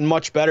weather's getting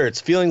much better.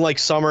 It's feeling like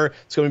summer.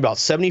 It's going to be about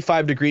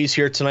 75 degrees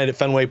here tonight at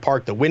Fenway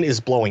Park. The wind is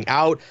blowing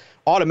out.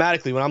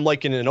 Automatically, when I'm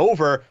liking an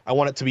over, I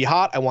want it to be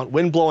hot. I want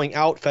wind blowing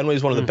out. Fenway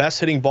is one of the best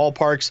hitting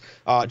ballparks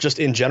just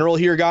in general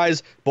here,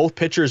 guys. Both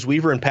pitchers,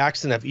 Weaver and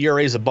Paxton, have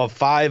ERAs above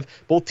 5.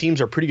 Both teams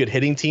are pretty good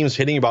hitting teams,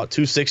 hitting about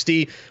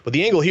 260. But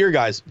the angle here,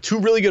 guys, two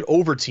really good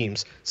over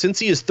teams.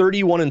 Cincy is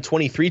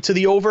 31-23 to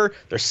the over.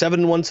 They're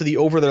 7-1 to the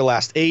over their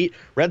last 8.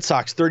 Red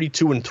Sox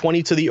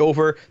 32-20 to the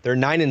over. They're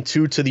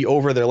 9-2 to the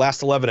over their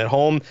last 11 at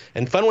home.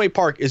 And Fenway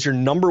Park is your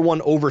number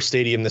 1 over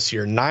stadium this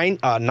year.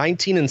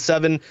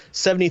 19-7,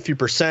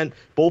 73%.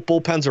 Both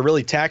bullpens are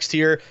really taxed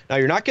here. Now,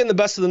 you're not getting the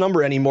best of the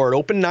number anymore. It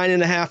opened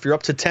 9.5. You're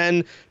up to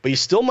 10, but you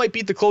still might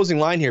beat the closing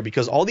line here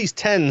because all these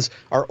 10s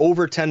are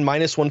over 10,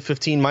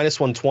 -115,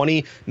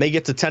 -120, may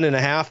get to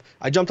 10.5.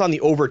 I jumped on the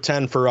over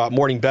 10 for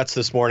morning bets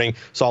this morning,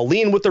 so I'll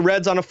lean with the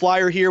Reds on a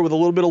flyer here with a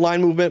little bit of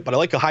line movement, but I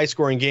like a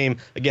high-scoring game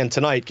again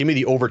tonight. Give me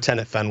the over 10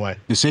 at Fenway.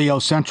 This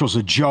AL Central's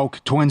a joke.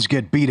 Twins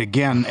get beat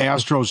again.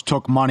 Astros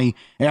took money.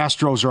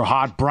 Astros are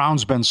hot.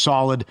 Brown's been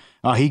solid.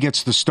 He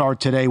gets the start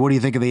today. What do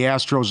you think of the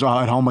Astros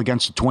at home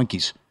against the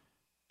Twinkies?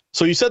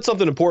 So you said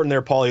something important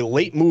there, Paulie.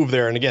 Late move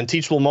there. And again,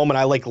 teachable moment.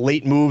 I like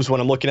late moves when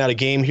I'm looking at a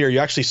game here. You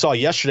actually saw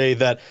yesterday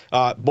that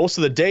most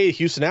of the day,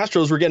 Houston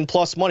Astros were getting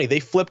plus money.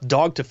 They flipped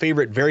dog to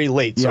favorite very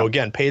late. So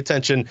again, pay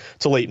attention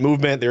to late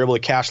movement. They were able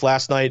to cash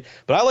last night.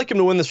 But I like him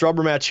to win this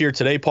rubber match here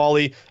today,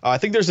 Paulie. I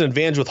think there's an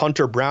advantage with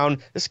Hunter Brown.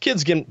 This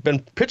kid's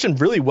been pitching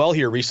really well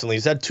here recently.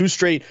 He's had 2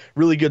 straight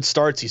really good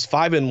starts. He's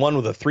 5-1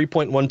 with a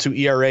 3.12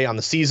 ERA on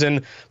the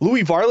season.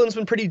 Louis Varland's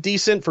been pretty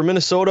decent for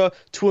Minnesota,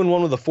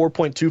 2-1 with a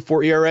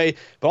 4.24 ERA.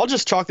 But I'll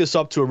just chalk this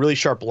up to a really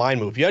sharp line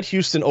move. You had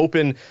Houston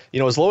open,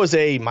 as low as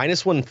a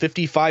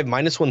 -155,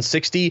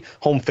 -160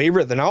 home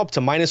favorite. They're now up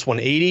to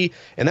 -180.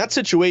 In that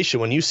situation,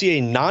 when you see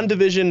a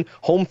non-division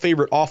home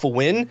favorite off a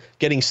win,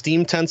 getting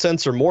steam 10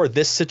 cents or more,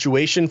 this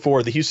situation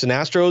for the Houston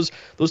Astros,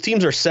 those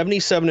teams are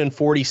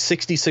 77-40,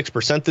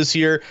 66% this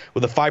year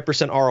with a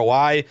 5%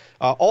 ROI.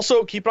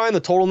 Also, keep an eye on the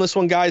total in this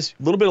one, guys.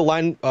 A little bit of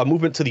line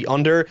movement to the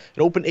under.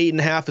 It opened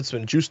 8.5. It's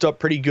been juiced up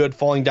pretty good,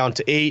 falling down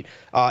to 8.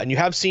 And you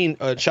have seen,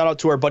 shout out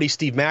to our buddy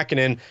Steve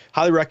Makinen,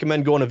 highly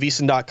recommend going to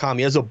VSiN.com.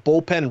 He has a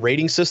bullpen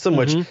rating system,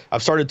 which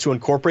I've started to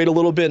incorporate a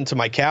little bit into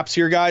my caps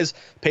here, guys.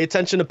 Pay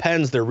attention to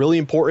pens. They're really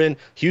important.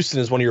 Houston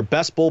is one of your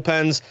best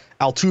bullpens.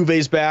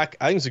 Altuve's back.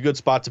 I think it's a good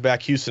spot to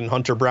back Houston,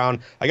 Hunter Brown.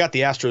 I got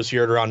the Astros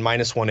here at around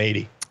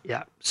 -180.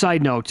 Yeah.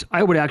 Side note,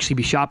 I would actually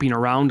be shopping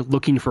around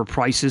looking for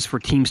prices for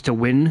teams to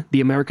win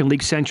the American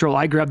League Central.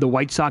 I grabbed the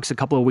White Sox a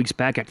couple of weeks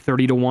back at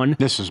 30-1.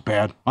 This is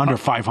bad. Under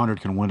 500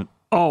 can win it.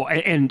 Oh,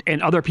 and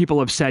other people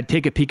have said,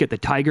 take a peek at the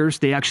Tigers.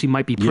 They actually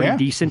might be pretty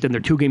decent, and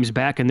they're 2 games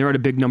back, and they're at a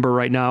big number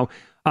right now.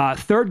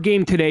 Third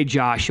game today,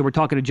 Josh. We're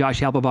talking to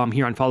Josh Applebaum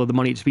here on Follow the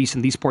Money. It's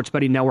VSiN, the Sports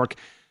Betting Network.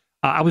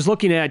 I was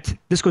looking at,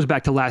 this goes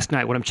back to last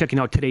night when I'm checking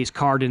out today's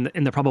card and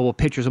the probable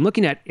pitchers. I'm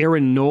looking at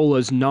Aaron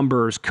Nola's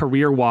numbers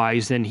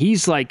career-wise, and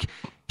he's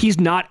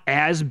not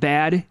as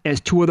bad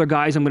as 2 other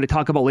guys I'm going to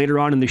talk about later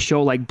on in the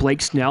show, like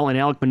Blake Snell and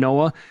Alek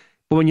Manoah.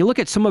 But when you look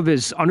at some of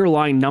his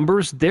underlying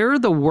numbers, they're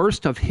the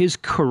worst of his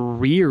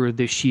career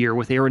this year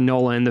with Aaron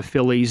Nola and the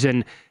Phillies.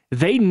 And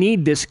they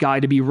need this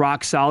guy to be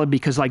rock solid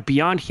because,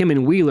 beyond him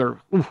and Wheeler,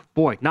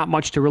 not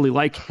much to really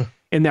like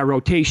in that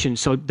rotation.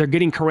 So they're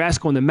getting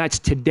Carrasco and the Mets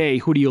today.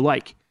 Who do you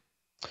like?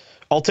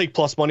 I'll take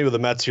plus money with the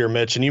Mets here,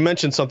 Mitch. And you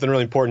mentioned something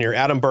really important here.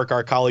 Adam Burke,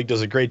 our colleague,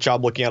 does a great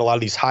job looking at a lot of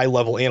these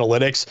high-level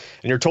analytics.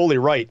 And you're totally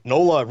right.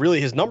 Nola,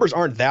 really, his numbers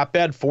aren't that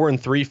bad.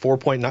 4-3,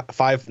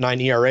 4.59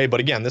 ERA. But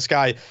again, this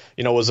guy,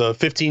 was a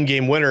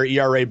 15-game winner,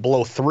 ERA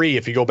below 3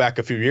 if you go back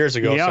a few years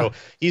ago. Yeah. So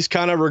he's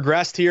kind of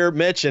regressed here,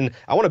 Mitch. And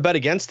I want to bet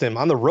against him.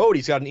 On the road,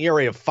 he's got an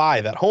ERA of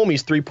 5. At home,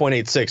 he's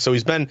 3.86. So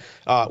he's been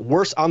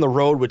worse on the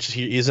road, which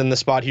he is in the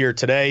spot here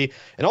today.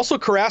 And also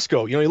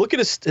Carrasco. You look at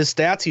his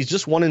stats. He's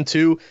just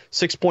 1-2,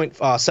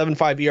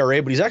 6.75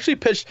 ERA, but he's actually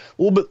pitched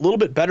a little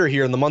bit better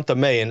here in the month of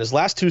May. In his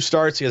last 2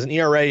 starts, he has an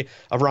ERA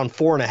of around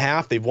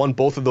 4.5. They've won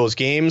both of those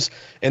games.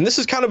 And this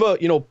is kind of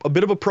a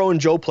bit of a pro and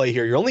Joe play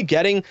here. You're only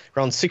getting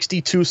around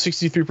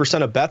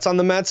 63% of bets on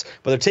the Mets,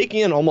 but they're taking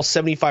in almost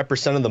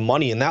 75% of the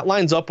money. And that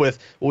lines up with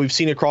what we've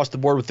seen across the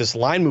board with this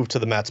line move to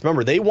the Mets.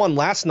 Remember, they won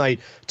last night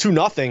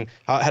 2-0,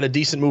 had a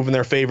decent move in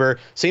their favor.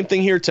 Same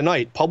thing here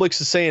tonight. Publix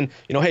is saying,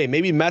 hey,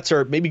 maybe Mets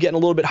are maybe getting a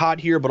little bit hot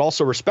here, but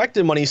also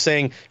respected money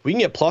saying if we can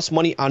get plus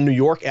money on New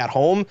York at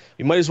home,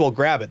 you might as well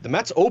grab it. The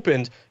Mets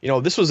opened,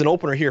 this was an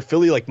opener here,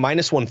 Philly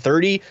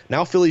 -130.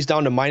 Now Philly's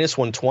down to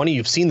 -120.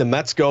 You've seen the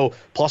Mets go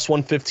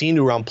 +115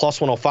 to around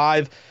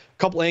 +105.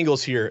 couple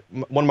angles here.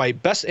 One of my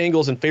best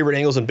angles and favorite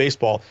angles in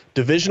baseball,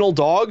 divisional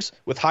dogs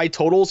with high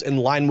totals and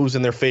line moves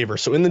in their favor.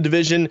 So in the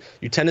division,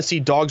 you tend to see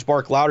dogs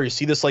bark louder. You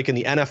see this like in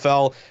the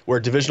NFL where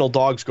divisional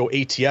dogs go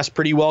ATS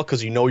pretty well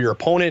because you know your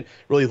opponent,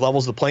 really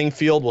levels the playing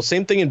field. Well,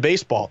 same thing in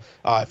baseball.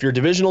 If you're a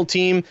divisional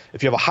team,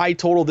 if you have a high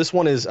total, this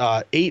one is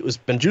 8, was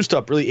been juiced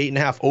up really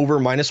 8.5 over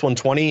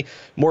 -120,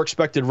 more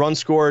expected runs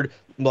scored,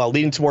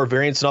 leading to more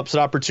variance and upset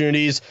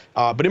opportunities.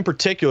 But in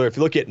particular, if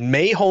you look at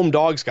May home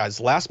dogs, guys,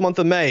 last month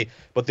of May,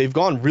 but they're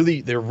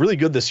really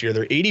good this year.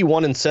 They're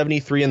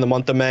 81-73 in the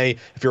month of May.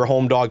 If you're a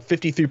home dog,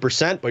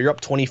 53%, but you're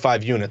up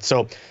 25 units.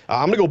 So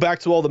I'm going to go back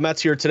to all the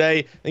Mets here today.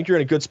 I think you're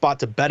in a good spot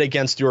to bet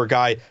against your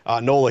guy,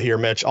 Nola here,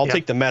 Mitch. I'll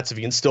take the Mets if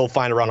you can still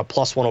find around a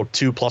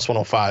 +102,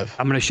 +105.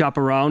 I'm going to shop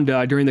around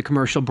during the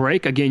commercial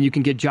break. Again, you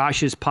can get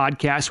Josh's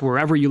podcast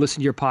wherever you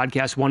listen to your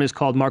podcast. One is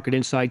called Market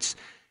Insights,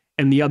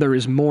 and the other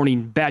is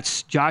Morning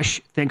Bets.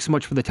 Josh, thanks so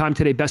much for the time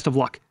today. Best of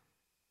luck.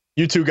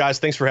 You too, guys.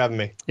 Thanks for having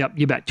me. Yep,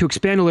 you bet. To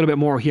expand a little bit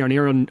more here on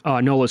Aaron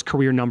Nola's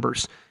career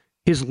numbers,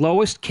 his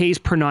lowest Ks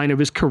per 9 of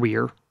his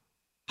career,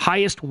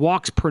 highest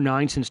walks per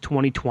 9 since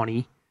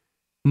 2020,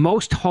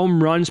 most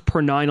home runs per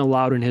 9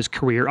 allowed in his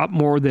career, up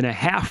more than a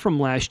half from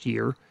last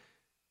year.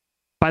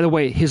 By the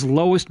way, his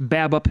lowest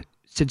BABIP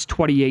since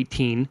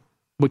 2018,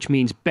 which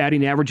means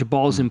batting average of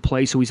balls in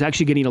play, so he's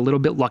actually getting a little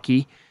bit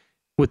lucky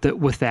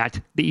with that.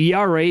 The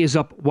ERA is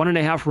up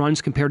 1.5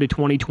 runs compared to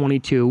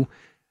 2022.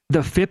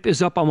 The FIP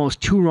is up almost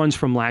 2 runs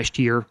from last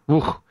year.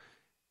 Ooh.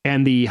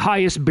 And the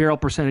highest barrel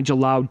percentage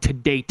allowed to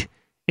date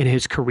in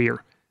his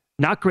career.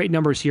 Not great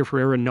numbers here for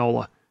Aaron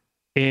Nola.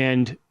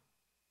 And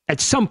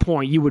at some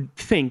point, you would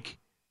think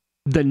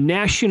the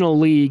National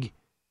League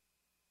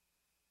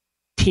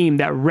team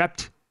that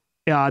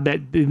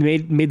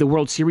made the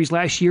World Series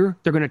last year,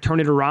 they're going to turn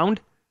it around.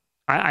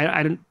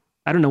 I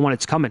don't know when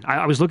it's coming.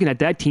 I was looking at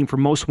that team for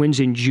most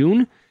wins in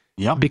June.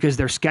 Yeah. Because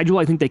their schedule,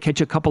 I think they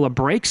catch a couple of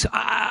breaks.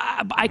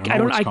 I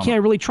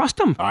can't really trust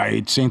them.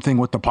 Same thing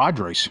with the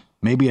Padres.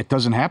 Maybe it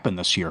doesn't happen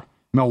this year.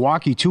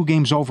 Milwaukee, 2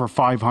 games over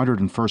 500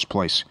 in first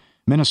place.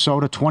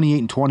 Minnesota,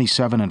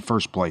 28-27 in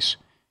first place.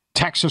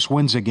 Texas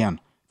wins again,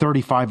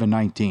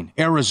 35-19.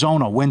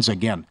 Arizona wins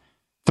again,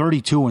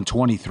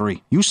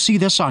 32-23. You see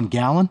this on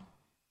Gallen,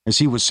 as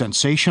he was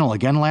sensational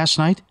again last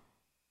night?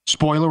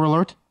 Spoiler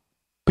alert,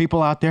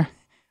 people out there.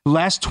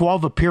 Last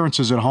 12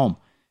 appearances at home,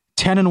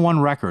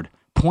 10-1 record,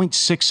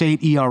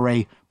 .68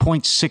 ERA,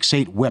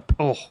 .68 whip.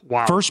 Oh,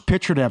 wow. First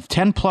pitcher to have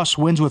 10-plus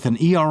wins with an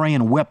ERA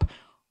and whip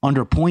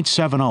under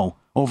 .70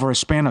 over a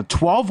span of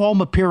 12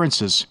 home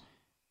appearances.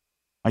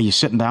 Are you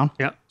sitting down?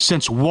 Yeah.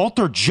 Since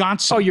Walter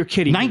Johnson. Oh, you're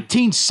kidding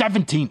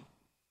 1917. Me.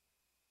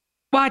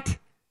 What?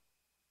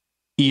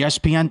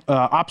 ESPN,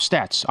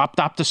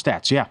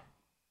 Opta-Stats, yeah.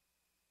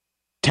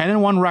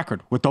 10-1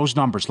 record with those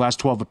numbers, last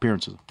 12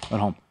 appearances at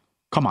home.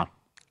 Come on.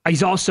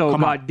 He's also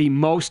got the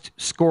most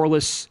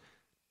scoreless,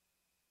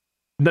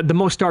 the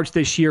most starts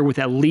this year with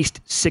at least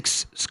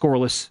 6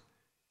 scoreless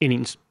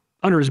innings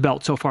under his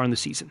belt so far in the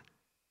season.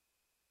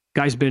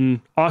 Guy's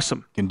been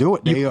awesome. Can do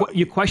it.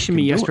 You questioned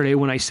me yesterday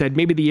when I said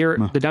maybe the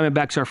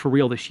Diamondbacks are for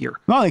real this year.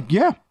 No,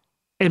 yeah.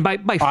 And by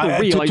for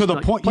real, to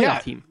the point, yeah,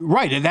 team.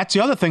 Right. And that's the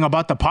other thing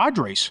about the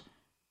Padres.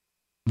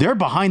 They're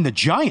behind the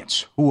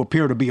Giants, who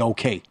appear to be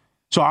okay.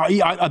 So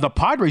are the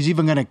Padres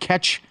even going to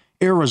catch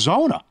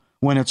Arizona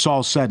when it's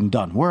all said and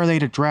done? Where are they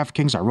to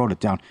DraftKings? I wrote it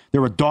down.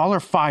 They're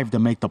 $1.05 to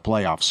make the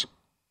playoffs.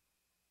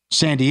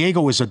 San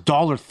Diego is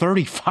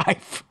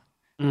 $1.35.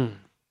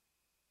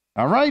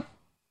 All right.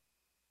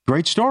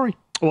 Great story.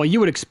 Well, you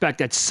would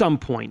expect at some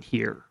point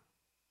here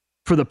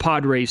for the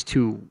Padres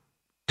to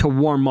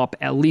warm up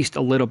at least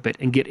a little bit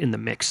and get in the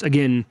mix.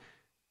 Again,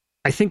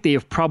 I think they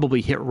have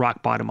probably hit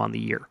rock bottom on the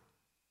year.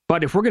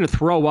 But if we're going to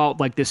throw out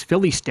like this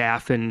Philly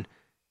staff, and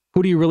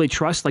who do you really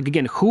trust? Like,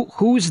 again,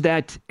 who's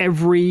that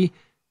every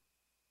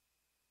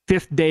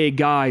fifth day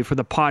guy for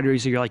the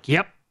Padres that you're like,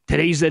 yep,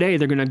 today's the day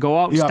they're going to go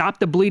out and stop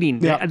the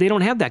bleeding. Yep. They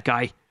don't have that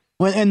guy.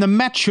 Well, and the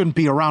Mets shouldn't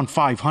be around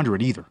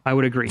 500 either. I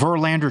would agree.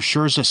 Verlander,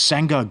 Scherzer,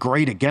 Senga,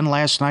 great again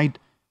last night.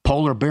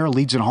 Polar Bear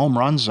leads in home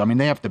runs. I mean,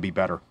 they have to be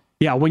better.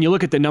 Yeah, when you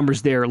look at the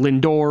numbers there,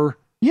 Lindor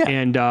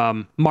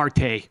and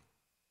Marte,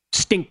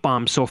 stink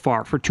bombs so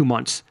far for 2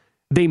 months.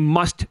 They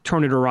must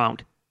turn it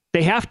around.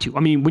 They have to.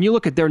 I mean, when you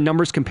look at their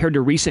numbers compared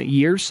to recent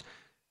years,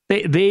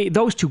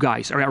 those two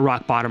guys are at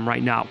rock bottom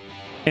right now.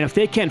 And if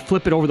they can't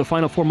flip it over the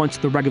final 4 months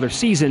of the regular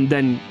season,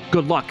 then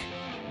good luck.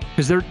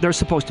 Because they're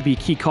supposed to be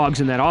key cogs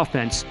in that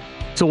offense.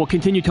 So we'll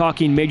continue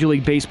talking Major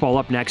League Baseball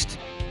up next.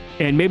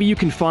 And maybe you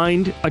can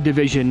find a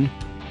division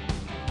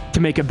to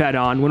make a bet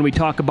on when we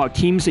talk about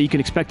teams that you can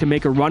expect to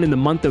make a run in the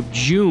month of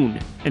June,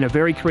 and a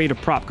very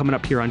creative prop coming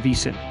up here on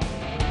VSiN.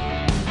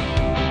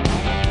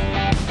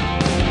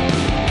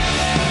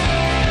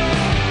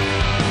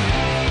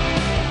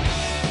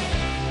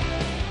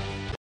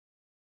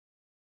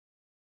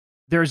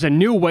 There's a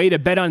new way to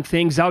bet on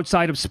things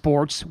outside of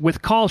sports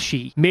with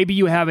Kalshi. Maybe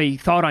you have a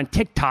thought on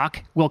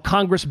TikTok. Will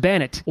Congress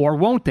ban it, or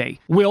won't they?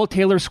 Will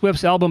Taylor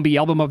Swift's album be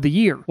Album of the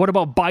Year? What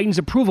about Biden's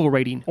approval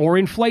rating or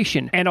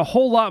inflation? And a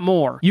whole lot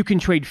more. You can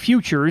trade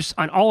futures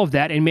on all of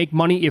that and make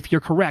money if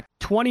you're correct.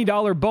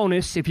 $20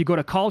 bonus if you go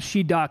to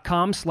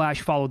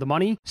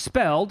kalshi.com/followthemoney,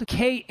 spelled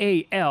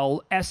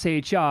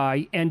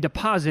KALSHI, and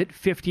deposit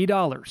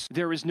 $50.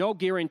 There is no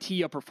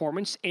guarantee of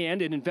performance,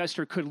 and an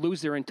investor could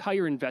lose their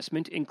entire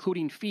investment,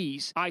 including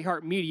fees.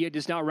 iHeartMedia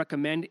does not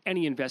recommend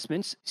any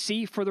investments.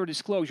 See further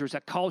disclosures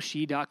at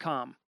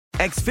kalshi.com.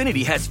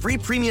 Xfinity has free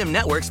premium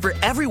networks for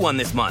everyone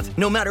this month,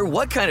 no matter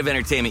what kind of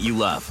entertainment you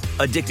love.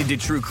 Addicted to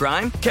true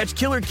crime? Catch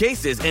killer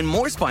cases and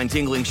more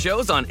spine-tingling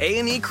shows on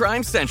A&E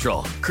Crime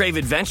Central. Crave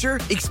adventure?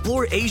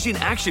 Explore Asian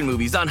action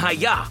movies on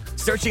Hi-Ya.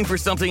 Searching for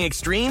something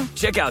extreme?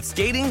 Check out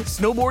skating,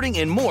 snowboarding,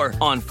 and more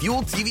on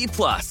Fuel TV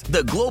Plus,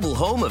 the global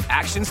home of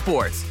action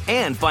sports.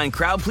 And find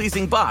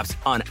crowd-pleasing bops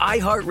on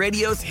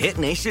iHeartRadio's Hit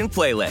Nation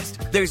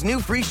playlist. There's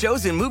new free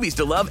shows and movies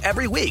to love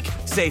every week.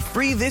 Say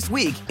free this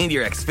week in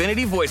your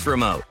Xfinity voice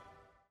remote.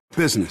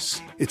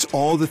 Business. It's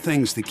all the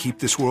things that keep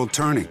this world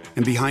turning.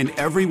 And behind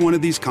every one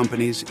of these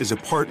companies is a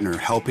partner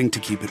helping to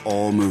keep it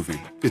all moving.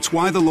 It's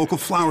why the local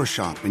flower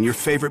shop and your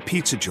favorite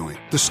pizza joint,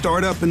 the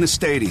startup and the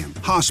stadium,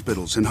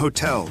 hospitals and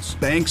hotels,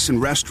 banks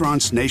and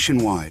restaurants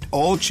nationwide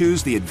all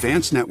choose the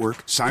advanced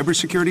network,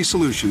 cybersecurity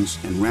solutions,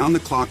 and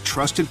round-the-clock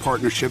trusted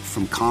partnership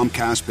from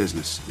Comcast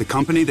Business, the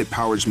company that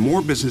powers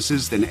more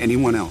businesses than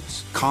anyone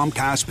else.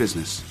 Comcast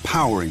Business,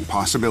 powering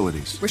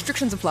possibilities.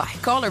 Restrictions apply.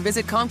 Call or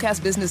visit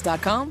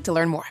ComcastBusiness.com to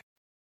learn more.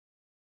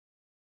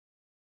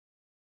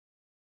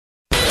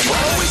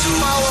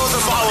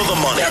 Follow the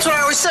money. That's what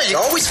I always say. You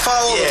always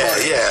follow the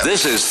money. Yeah.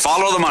 This is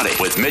Follow the Money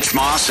with Mitch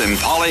Moss and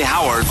Paulie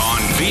Howard on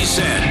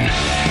VSiN.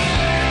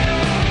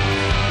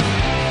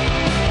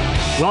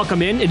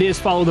 Welcome in. It is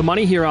Follow the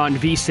Money here on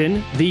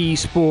VSiN, the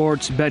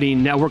sports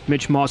betting network.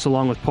 Mitch Moss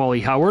along with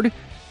Paulie Howard.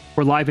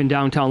 We're live in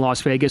downtown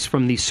Las Vegas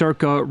from the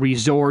Circa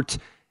Resort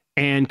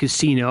and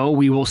Casino.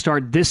 We will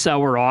start this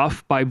hour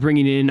off by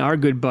bringing in our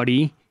good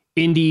buddy,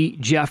 Indy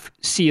Jeff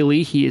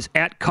Seeley. He is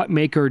at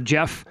Cutmaker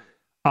Jeff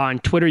on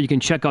Twitter. You can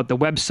check out the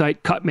website,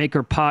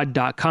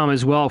 cutmakerpod.com,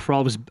 as well for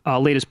all of his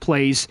latest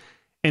plays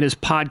and his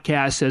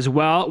podcasts as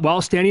well.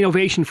 Well, standing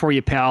ovation for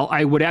you, pal.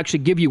 I would actually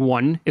give you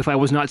one if I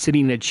was not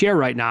sitting in a chair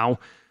right now.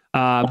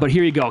 But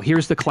here you go.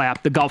 Here's the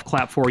clap, the golf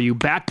clap for you.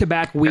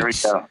 Back-to-back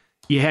weeks.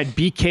 You had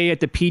BK at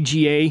the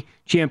PGA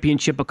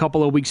Championship a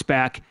couple of weeks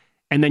back,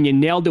 and then you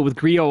nailed it with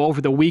Griot over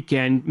the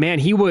weekend. Man,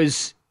 he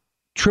was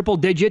triple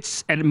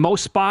digits at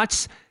most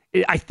spots.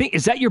 I think,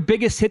 is that your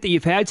biggest hit that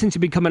you've had since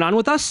you've been coming on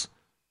with us?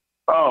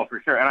 Oh,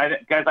 for sure. And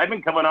guys, I've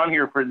been coming on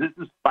here for, this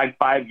is like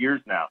 5 years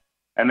now.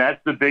 And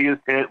that's the biggest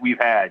hit we've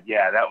had.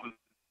 Yeah, that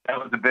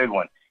was a big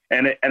one.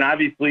 And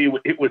obviously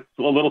it was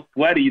a little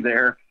sweaty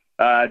there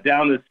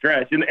down the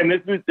stretch. And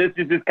this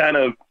is just kind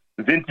of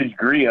vintage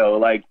Griot.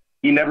 Like,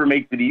 he never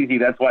makes it easy.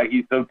 That's why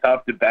he's so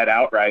tough to bet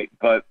outright.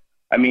 But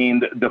I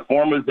mean, the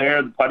form was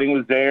there, the putting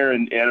was there,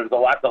 and it was a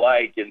lot to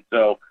like. And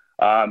so,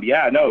 I'm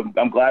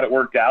glad it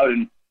worked out.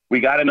 And we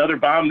got another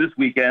bomb this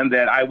weekend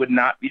that I would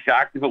not be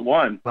shocked if it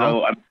won.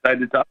 So I'm excited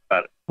to talk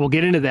about it. We'll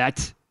get into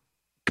that,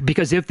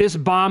 because if this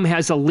bomb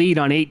has a lead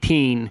on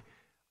 18,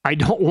 I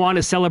don't want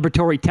a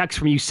celebratory text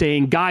from you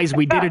saying, guys,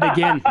 we did it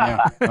again.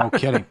 Yeah, no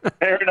kidding.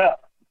 Fair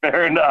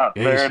enough.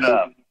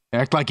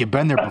 Act like you've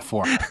been there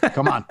before.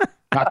 Come on.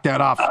 Knock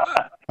that off.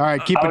 All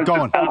right, keep it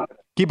going.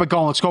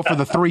 Let's go for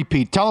the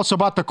three-peat. Tell us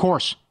about the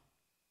course.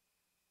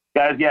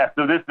 Guys, yeah,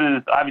 so this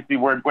is, obviously,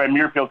 we're at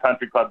Muirfield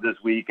Country Club this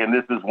week, and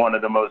this is one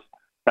of the most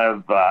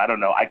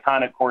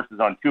iconic courses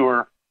on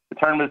tour. The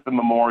tournament's the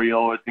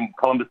Memorial. It's in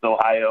Columbus,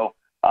 Ohio.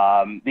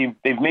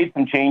 They've made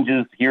some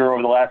changes here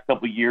over the last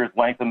couple of years,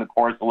 lengthened the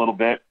course a little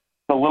bit.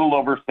 It's a little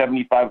over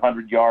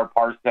 7,500 yard,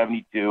 par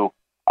 72.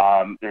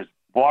 There's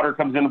water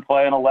comes into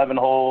play on 11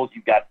 holes.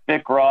 You've got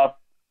thick rough,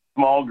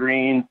 small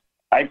greens.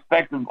 I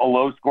expect a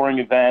low scoring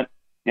event,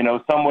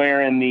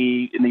 somewhere in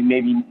the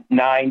maybe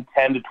 9,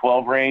 10 to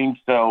 12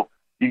 range. So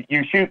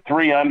you shoot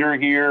 3 under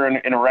here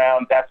in a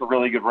round. That's a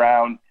really good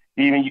round.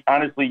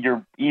 Honestly,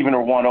 you're even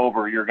or one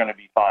over, you're going to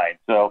be fine.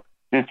 So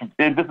this is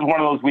one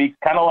of those weeks,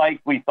 kind of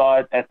like we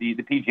thought at the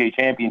PGA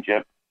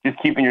Championship,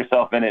 just keeping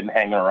yourself in it and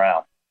hanging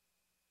around.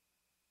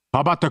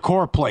 How about the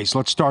core place?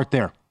 Let's start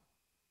there.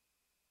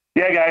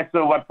 Yeah, guys.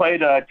 So I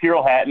played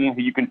Tyrrell Hatton,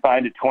 who you can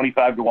find at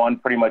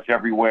 25-1 pretty much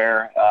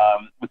everywhere.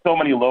 With so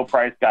many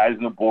low-price guys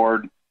on the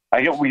board,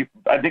 I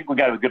think we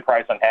got a good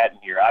price on Hatton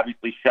here.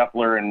 Obviously,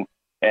 Scheffler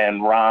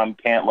and Rahm,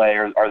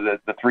 Cantlay are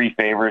the 3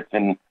 favorites,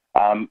 and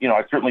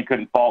I certainly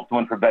couldn't fault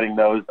someone for betting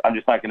those. I'm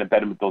just not going to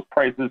bet him at those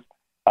prices.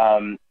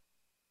 And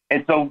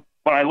so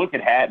when I look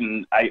at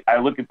Hatton, I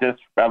look at this,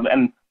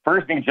 and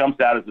first thing jumps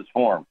out is his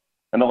form.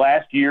 In the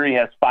last year, he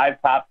has 5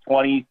 top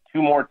 20s,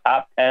 2 more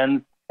top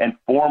 10s, and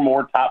 4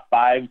 more top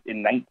 5s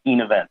in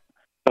 19 events.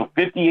 So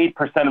 58%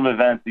 of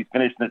events he's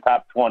finished in the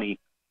top 20,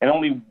 and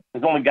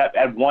has only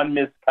had 1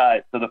 missed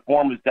cut. So the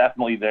form is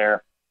definitely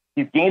there.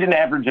 He's gained an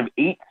average of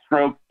 8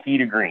 strokes tee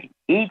to green.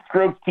 8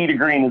 strokes tee to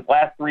green his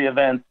last 3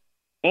 events,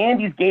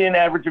 and he's gained an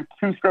average of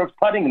 2 strokes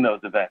putting in those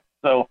events.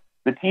 So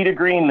the tee to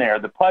green there,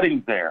 the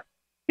putting's there.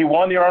 He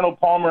won the Arnold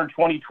Palmer in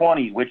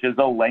 2020, which is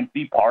a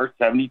lengthy par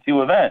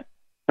 72 event,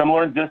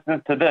 similar in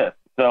distance to this.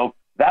 So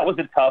that was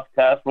a tough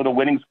test where the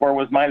winning score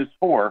was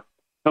 -4.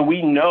 So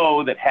we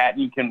know that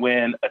Hatton can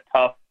win a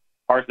tough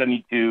par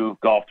 72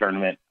 golf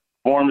tournament.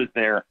 Form is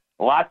there.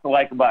 Lots to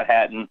like about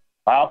Hatton.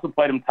 I also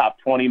played him top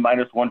 20,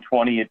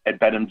 -120 at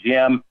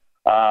BetMGM.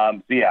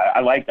 So yeah, I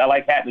like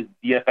Hatton as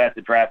DFS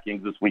at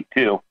DraftKings this week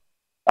too.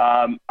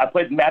 I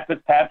played Matt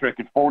Fitzpatrick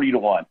at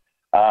 40-1.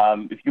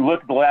 If you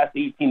look at the last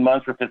 18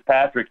 months for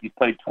Fitzpatrick, he's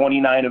played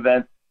 29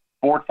 events,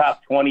 4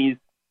 top 20s,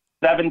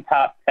 7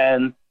 top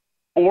 10s,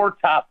 4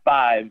 top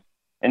 5s,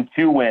 and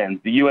 2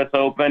 wins. The U.S.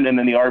 Open and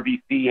then the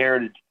RBC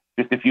Heritage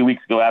just a few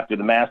weeks ago after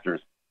the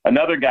Masters.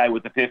 Another guy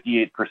with a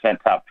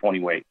 58% top 20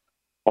 weight.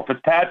 Well,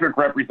 Fitzpatrick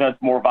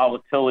represents more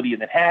volatility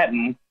than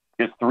Hatton,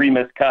 just 3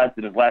 missed cuts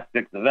in his last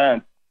 6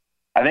 events.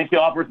 I think he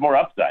offers more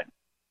upside.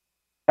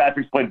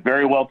 Patrick's played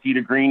very well tee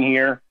to green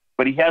here,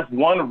 but he has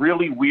one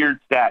really weird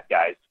stat,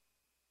 guys.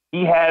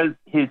 He has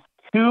his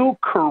 2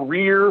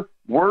 career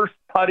worst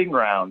putting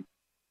rounds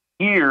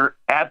here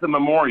at the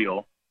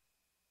Memorial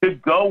to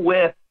go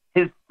with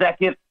his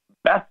second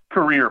best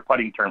career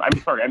putting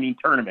tournament.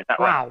 Tournament, not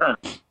wow.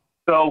 tournament.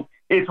 So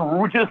it's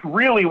just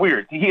really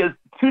weird. He has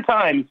 2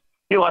 times.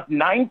 He lost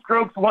 9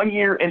 strokes one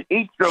year and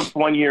 8 strokes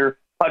one year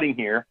putting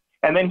here,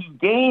 and then he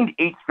gained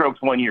 8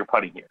 strokes one year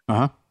putting here.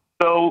 Uh-huh.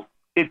 So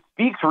it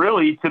speaks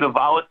really to the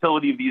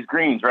volatility of these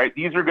greens, right?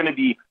 These are going to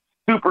be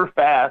super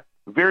fast,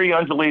 very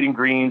undulating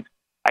greens.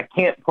 I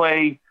can't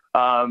play.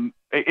 So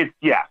it's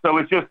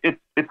going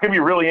to be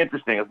really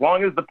interesting. As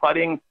long as the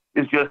putting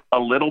is just a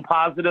little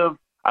positive,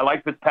 I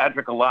like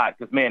Fitzpatrick a lot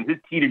because, man, his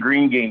tee to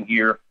green game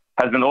here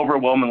has been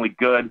overwhelmingly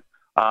good.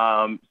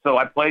 So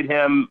I played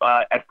him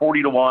at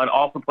 40-1.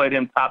 Also played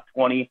him top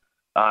 20.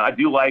 I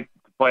do like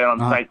to play on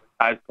sites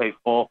that guys pay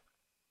full.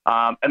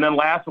 And then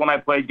last one I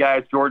played,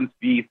 guys, Jordan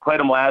Spieth. Played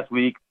him last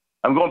week.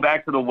 I'm going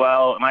back to the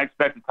well, and I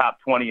expect a top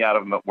 20 out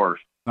of him at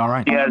worst. All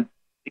right.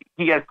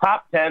 He has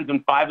top 10s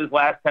in 5 of his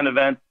last 10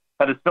 events.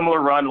 Had a similar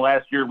run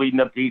last year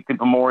leading up to Heathcote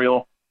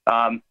Memorial.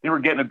 They were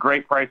getting a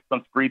great price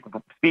on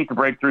Spieth to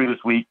break through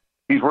this week.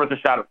 He's worth a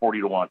shot at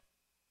 40-1.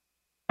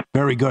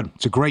 Very good.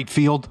 It's a great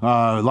field.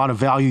 A lot of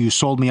value. You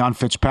sold me on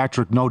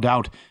Fitzpatrick, no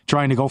doubt.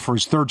 Trying to go for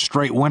his 3rd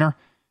straight winner.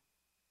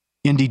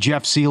 Indy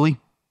Jeff Seeley,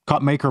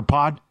 Cupmaker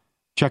Pod.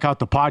 Check out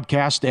the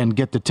podcast and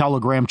get the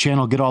Telegram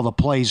channel. Get all the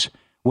plays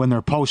when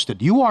they're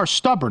posted. You are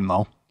stubborn,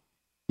 though.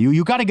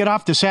 You got to get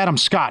off this Adam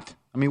Scott.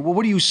 I mean,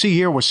 what do you see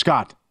here with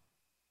Scott?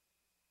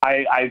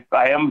 I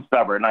am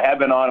stubborn. I have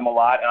been on him a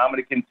lot, and I'm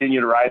going to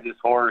continue to ride this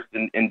horse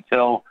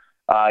until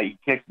he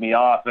kicks me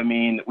off. I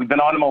mean, we've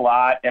been on him a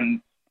lot,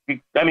 and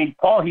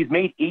Paul, he's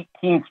made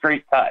 18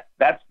 straight cuts.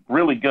 That's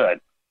really good.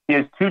 He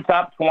has 2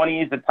 top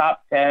 20s, a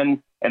top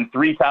 10, and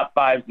 3 top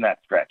 5s in that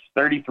stretch.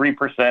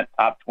 33%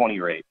 top 20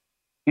 rate.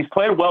 He's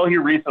played well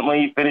here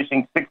recently,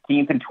 finishing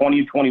 16th in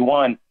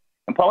 2021.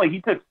 And Paulie,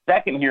 he took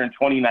 2nd here in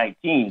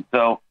 2019.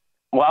 So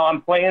while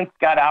I'm playing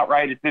Scott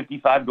outright at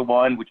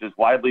 55-1, which is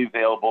widely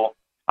available,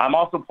 I'm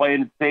also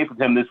playing it safe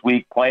with him this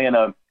week, playing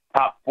a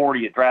top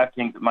 40 at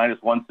DraftKings at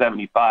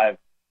 -175.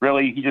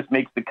 Really, he just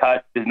makes the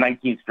cut his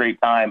 19th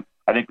straight time.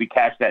 I think we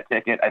cash that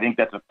ticket. I think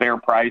that's a fair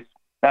price.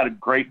 Not a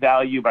great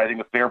value, but I think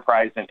a fair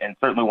price, and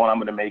certainly one I'm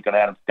going to make on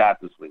Adam Scott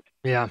this week.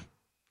 Yeah.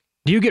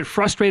 Do you get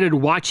frustrated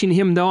watching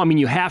him, though? I mean,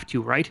 you have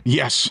to, right?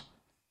 Yes.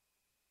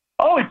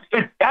 Oh,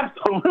 it's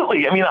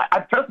absolutely. I mean,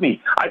 trust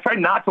me, I try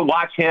not to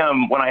watch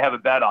him when I have a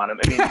bet on him.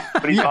 I mean,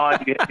 when he's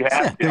on, you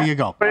have to. There you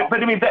go. But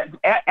I mean,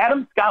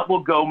 Adam Scott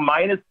will go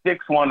 -6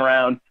 one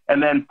round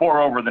and then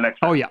 4 over the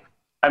next round. Oh, yeah.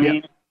 I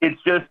mean,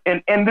 it's just,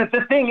 and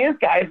the thing is,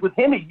 guys, with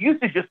him, it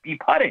used to just be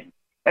putting.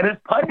 And his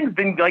putting's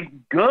been,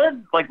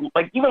 good.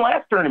 Like even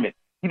last tournament,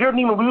 he didn't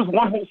even lose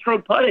 1 whole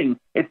stroke putting.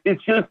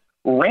 It's just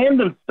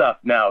random stuff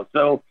now.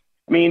 So,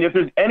 I mean, if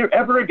there's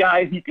ever a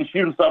guy who can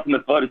shoot himself in the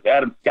foot, it's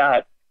Adam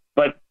Scott.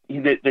 But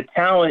the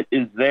talent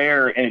is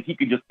there, and if he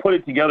could just put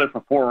it together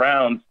for 4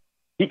 rounds,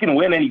 he can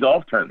win any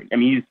golf tournament. I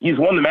mean, he's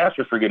won the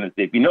Masters, for goodness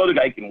sake. You know the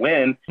guy can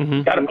win. Mm-hmm.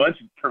 He's got a bunch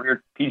of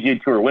career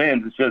PGA Tour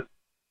wins. It's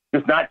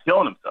just not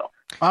killing himself.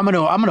 I'm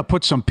gonna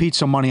put some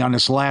pizza money on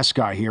this last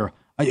guy here.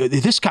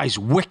 This guy's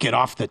wicked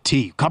off the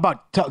tee. How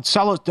about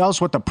tell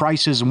us what the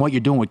price is and what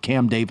you're doing with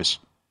Cam Davis?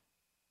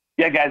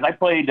 Yeah, guys, I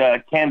played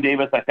Cam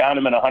Davis. I found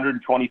him at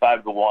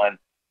 125-1,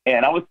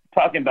 and I was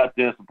talking about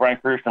this with Brian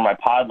Kirshner in my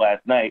pod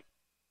last night.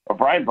 Or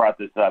Brian brought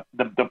this up.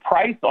 The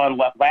price on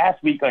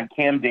last week on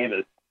Cam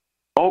Davis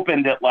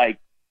opened at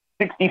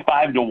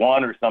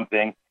 65-1 or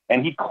something,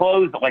 and he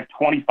closed at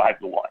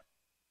 25-1.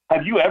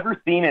 Have you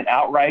ever seen an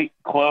outright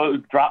close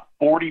drop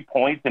 40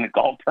 points in a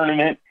golf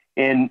tournament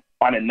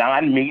on a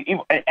non-meet?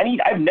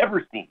 I've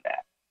never seen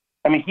that.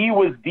 I mean, he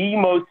was the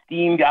most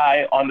steamed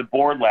guy on the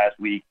board last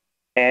week,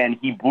 and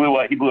he blew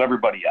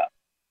everybody up.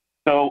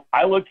 So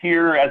I look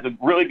here as a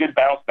really good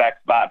bounce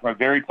back spot from a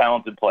very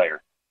talented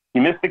player. He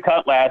missed the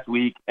cut last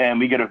week, and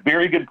we get a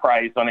very good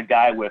price on a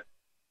guy with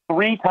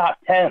 3 top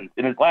 10s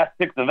in his last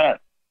 6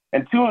 events.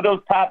 And 2 of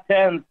those top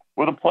 10s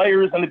were the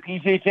players in the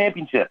PGA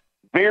Championship.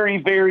 Very,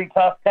 very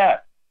tough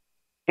test.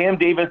 Cam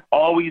Davis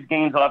always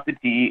gains off the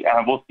tee,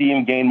 and we'll see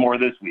him gain more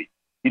this week.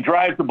 He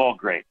drives the ball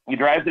great. He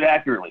drives it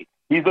accurately.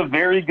 He's a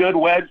very good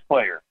wedge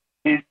player.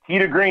 His tee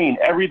to green,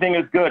 everything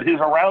is good. His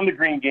around the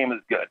green game is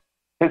good.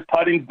 His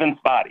putting's been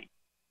spotty.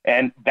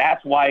 And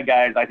that's why,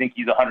 guys, I think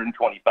he's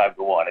 125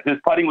 to 1. If his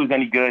putting was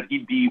any good,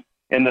 he'd be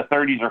in the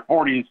 30s or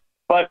 40s,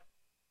 but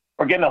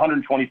we're getting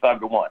 125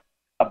 to 1.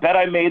 A bet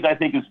I made that I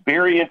think is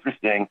very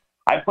interesting.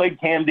 I played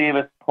Cam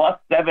Davis plus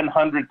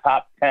 700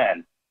 top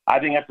 10. I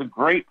think that's a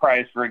great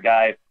price for a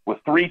guy with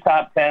 3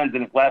 top 10s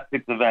in his last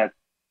 6 events,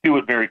 2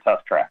 at very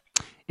tough tracks.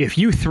 If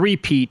you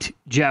three-peat,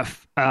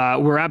 Jeff,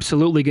 we're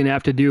absolutely going to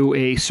have to do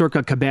a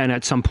Circa Cabana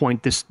at some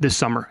point this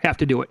summer. Have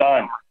to do it.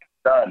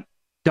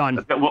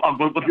 Done.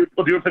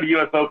 We'll do it for the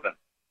U.S. Open.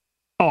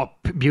 Oh,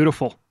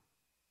 beautiful.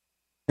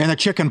 And the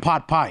chicken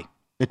pot pie,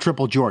 the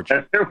Triple George.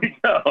 There we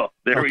go.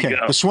 There we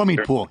go. The swimming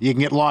pool. You can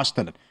get lost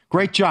in it.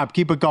 Great job.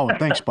 Keep it going.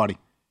 Thanks, buddy.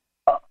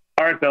 All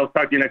right, fellas.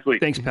 Talk to you next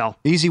week. Thanks, pal.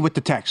 Easy with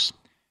the text.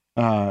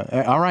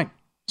 All right.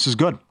 This is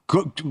good.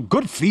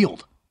 Good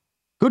field.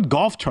 Good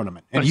golf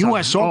tournament. And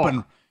U.S.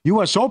 Open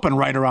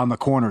right around the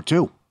corner,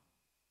 too.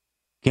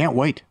 Can't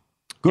wait.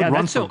 Good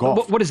run for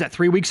golf. What is that,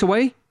 3 weeks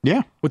away?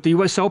 Yeah. With the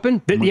U.S.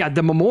 Open?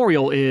 The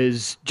Memorial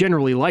is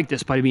generally like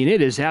this, but I mean,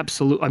 it is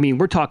absolute. I mean,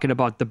 we're talking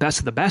about the best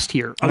of the best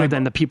here, other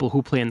than the people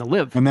who play in the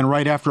LIV. And then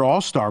right after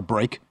All-Star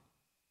break,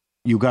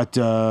 you got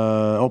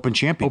Open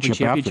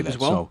Championship after that. As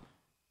well. So,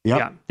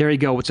 yeah, there you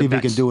go. See if we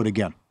can do it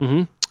again.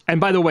 Mm-hmm.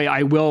 And by the way,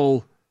 I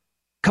will,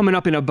 coming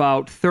up in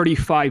about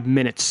 35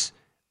 minutes,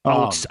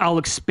 I'll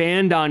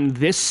expand on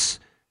this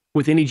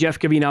with Indy Jeff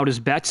giving out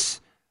his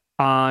bets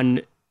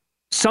on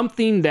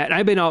something that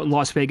I've been out in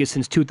Las Vegas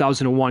since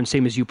 2001,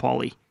 same as you,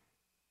 Paulie.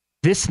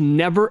 This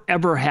never,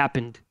 ever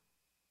happened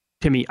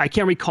to me. I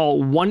can't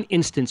recall one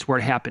instance where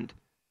it happened.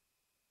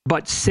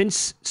 But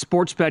since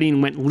sports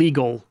betting went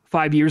legal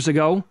 5 years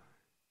ago,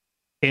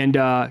 and,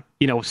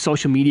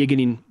 social media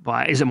getting,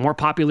 is it more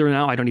popular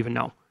now? I don't even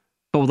know.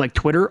 But with like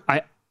Twitter,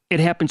 it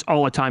happens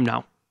all the time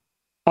now.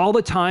 All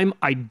the time,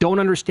 I don't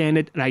understand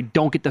it, and I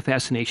don't get the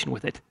fascination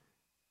with it.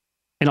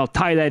 And I'll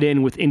tie that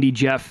in with Indy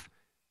Jeff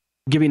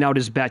giving out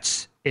his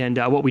bets and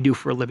what we do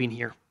for a living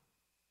here.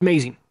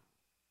 Amazing.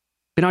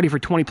 Been out here for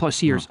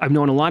 20-plus years. I've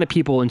known a lot of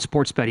people in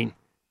sports betting.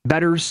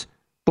 Bettors,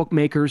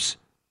 bookmakers.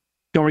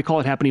 Don't recall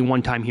it happening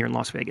one time here in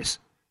Las Vegas.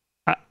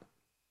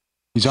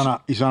 He's on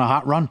a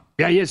hot run.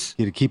 Yeah, he is.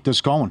 To keep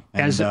this going.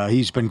 And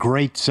he's been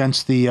great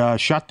since the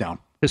shutdown.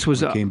 This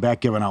was came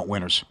back giving out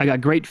winners. I got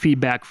great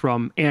feedback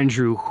from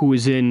Andrew, who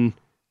is in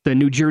the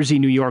New Jersey,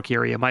 New York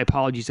area. My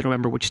apologies, I don't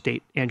remember which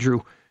state,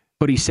 Andrew.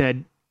 But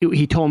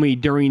he told me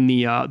during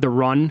the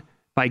run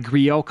by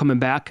Griot coming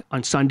back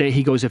on Sunday,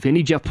 he goes, if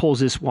Indy Jeff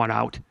pulls this one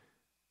out,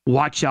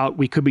 watch out.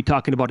 We could be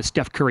talking about a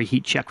Steph Curry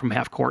heat check from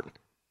half court,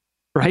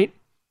 right?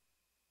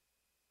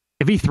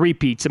 If he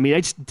three-peats, I mean,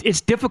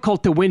 it's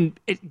difficult to win.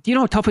 Do you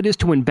know how tough it is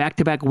to win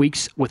back-to-back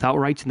weeks with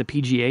outrights in the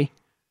PGA?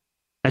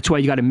 That's why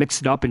you got to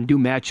mix it up and do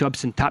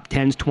matchups and top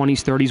 10s,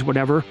 20s, 30s,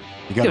 whatever.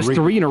 Just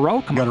 3 in a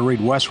row. You got to read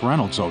Wes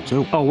Reynolds, though,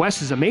 too. Oh,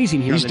 Wes is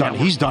amazing here.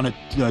 He's done it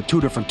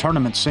 2 different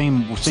tournaments,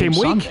 same week.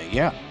 Sunday.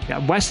 Yeah,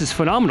 Wes is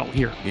phenomenal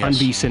here on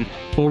VSiN.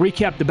 We'll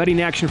recap the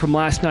betting action from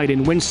last night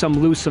and win some,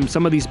 lose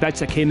some of these bets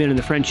that came in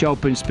the French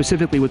Open,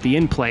 specifically with the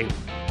in-play.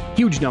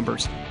 Huge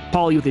numbers.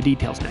 Paulie with the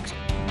details next.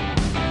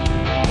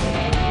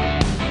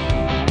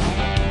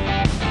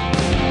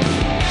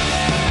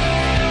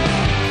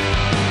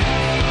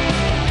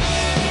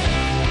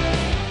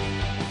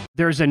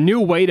 There's a new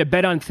way to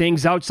bet on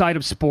things outside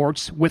of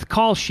sports with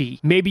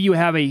Kalshi. Maybe you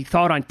have a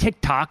thought on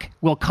TikTok.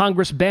 Will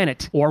Congress ban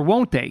it? Or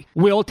won't they?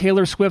 Will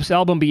Taylor Swift's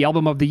album be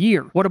Album of the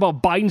Year? What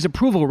about Biden's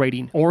approval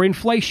rating or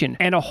inflation?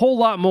 And a whole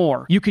lot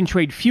more. You can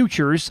trade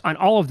futures on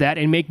all of that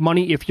and make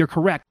money if you're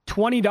correct.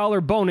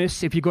 $20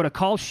 bonus if you go to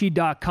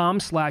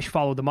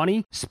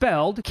kalshi.com/followthemoney,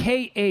 spelled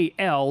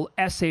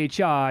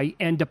KALSHI,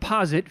 and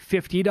deposit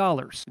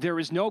 $50. There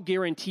is no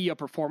guarantee of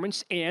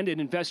performance, and an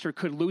investor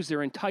could lose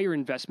their entire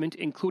investment,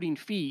 including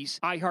fees.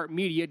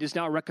 iHeartMedia does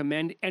not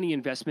recommend any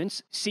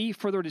investments. See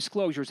further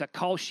disclosures at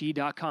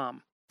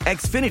kalshi.com.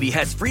 Xfinity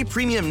has free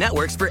premium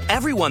networks for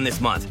everyone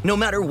this month, no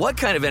matter what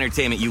kind of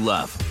entertainment you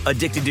love.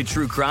 Addicted to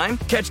true crime?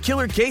 Catch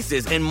killer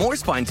cases and more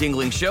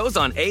spine-tingling shows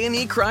on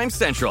A&E Crime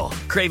Central.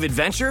 Crave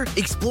adventure?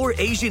 Explore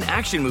Asian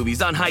action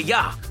movies on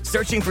Hi-YAH.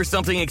 Searching for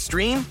something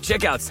extreme?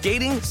 Check out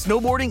skating,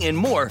 snowboarding, and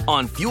more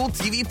on Fuel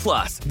TV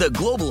Plus, the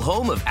global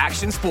home of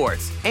action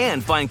sports.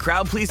 And find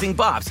crowd-pleasing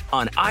bops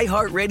on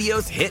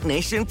iHeartRadio's Hit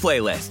Nation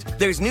playlist.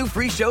 There's new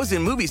free shows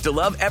and movies to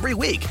love every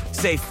week.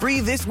 Say free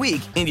this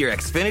week in your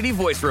Xfinity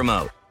voice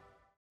remote.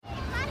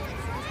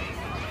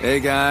 Hey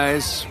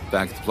guys,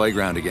 back at the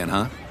playground again,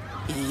 huh?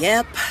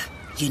 Yep.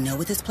 You know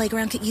what this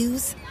playground could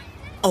use?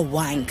 A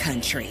wine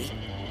country.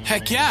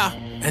 Heck yeah,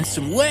 and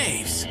some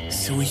waves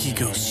so we could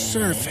go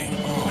surfing.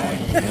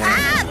 Oh,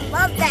 yeah.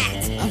 Love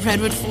that. A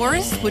redwood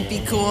forest would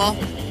be cool.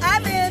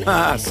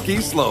 weekend? Ski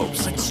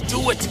slopes. Let's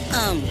do it.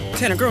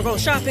 Can a girl go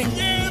shopping?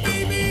 Yeah,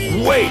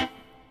 baby. Wait.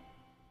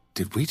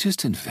 Did we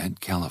just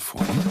invent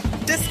California?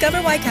 Discover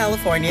why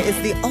California is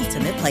the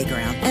ultimate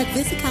playground at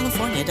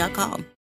visitcalifornia.com.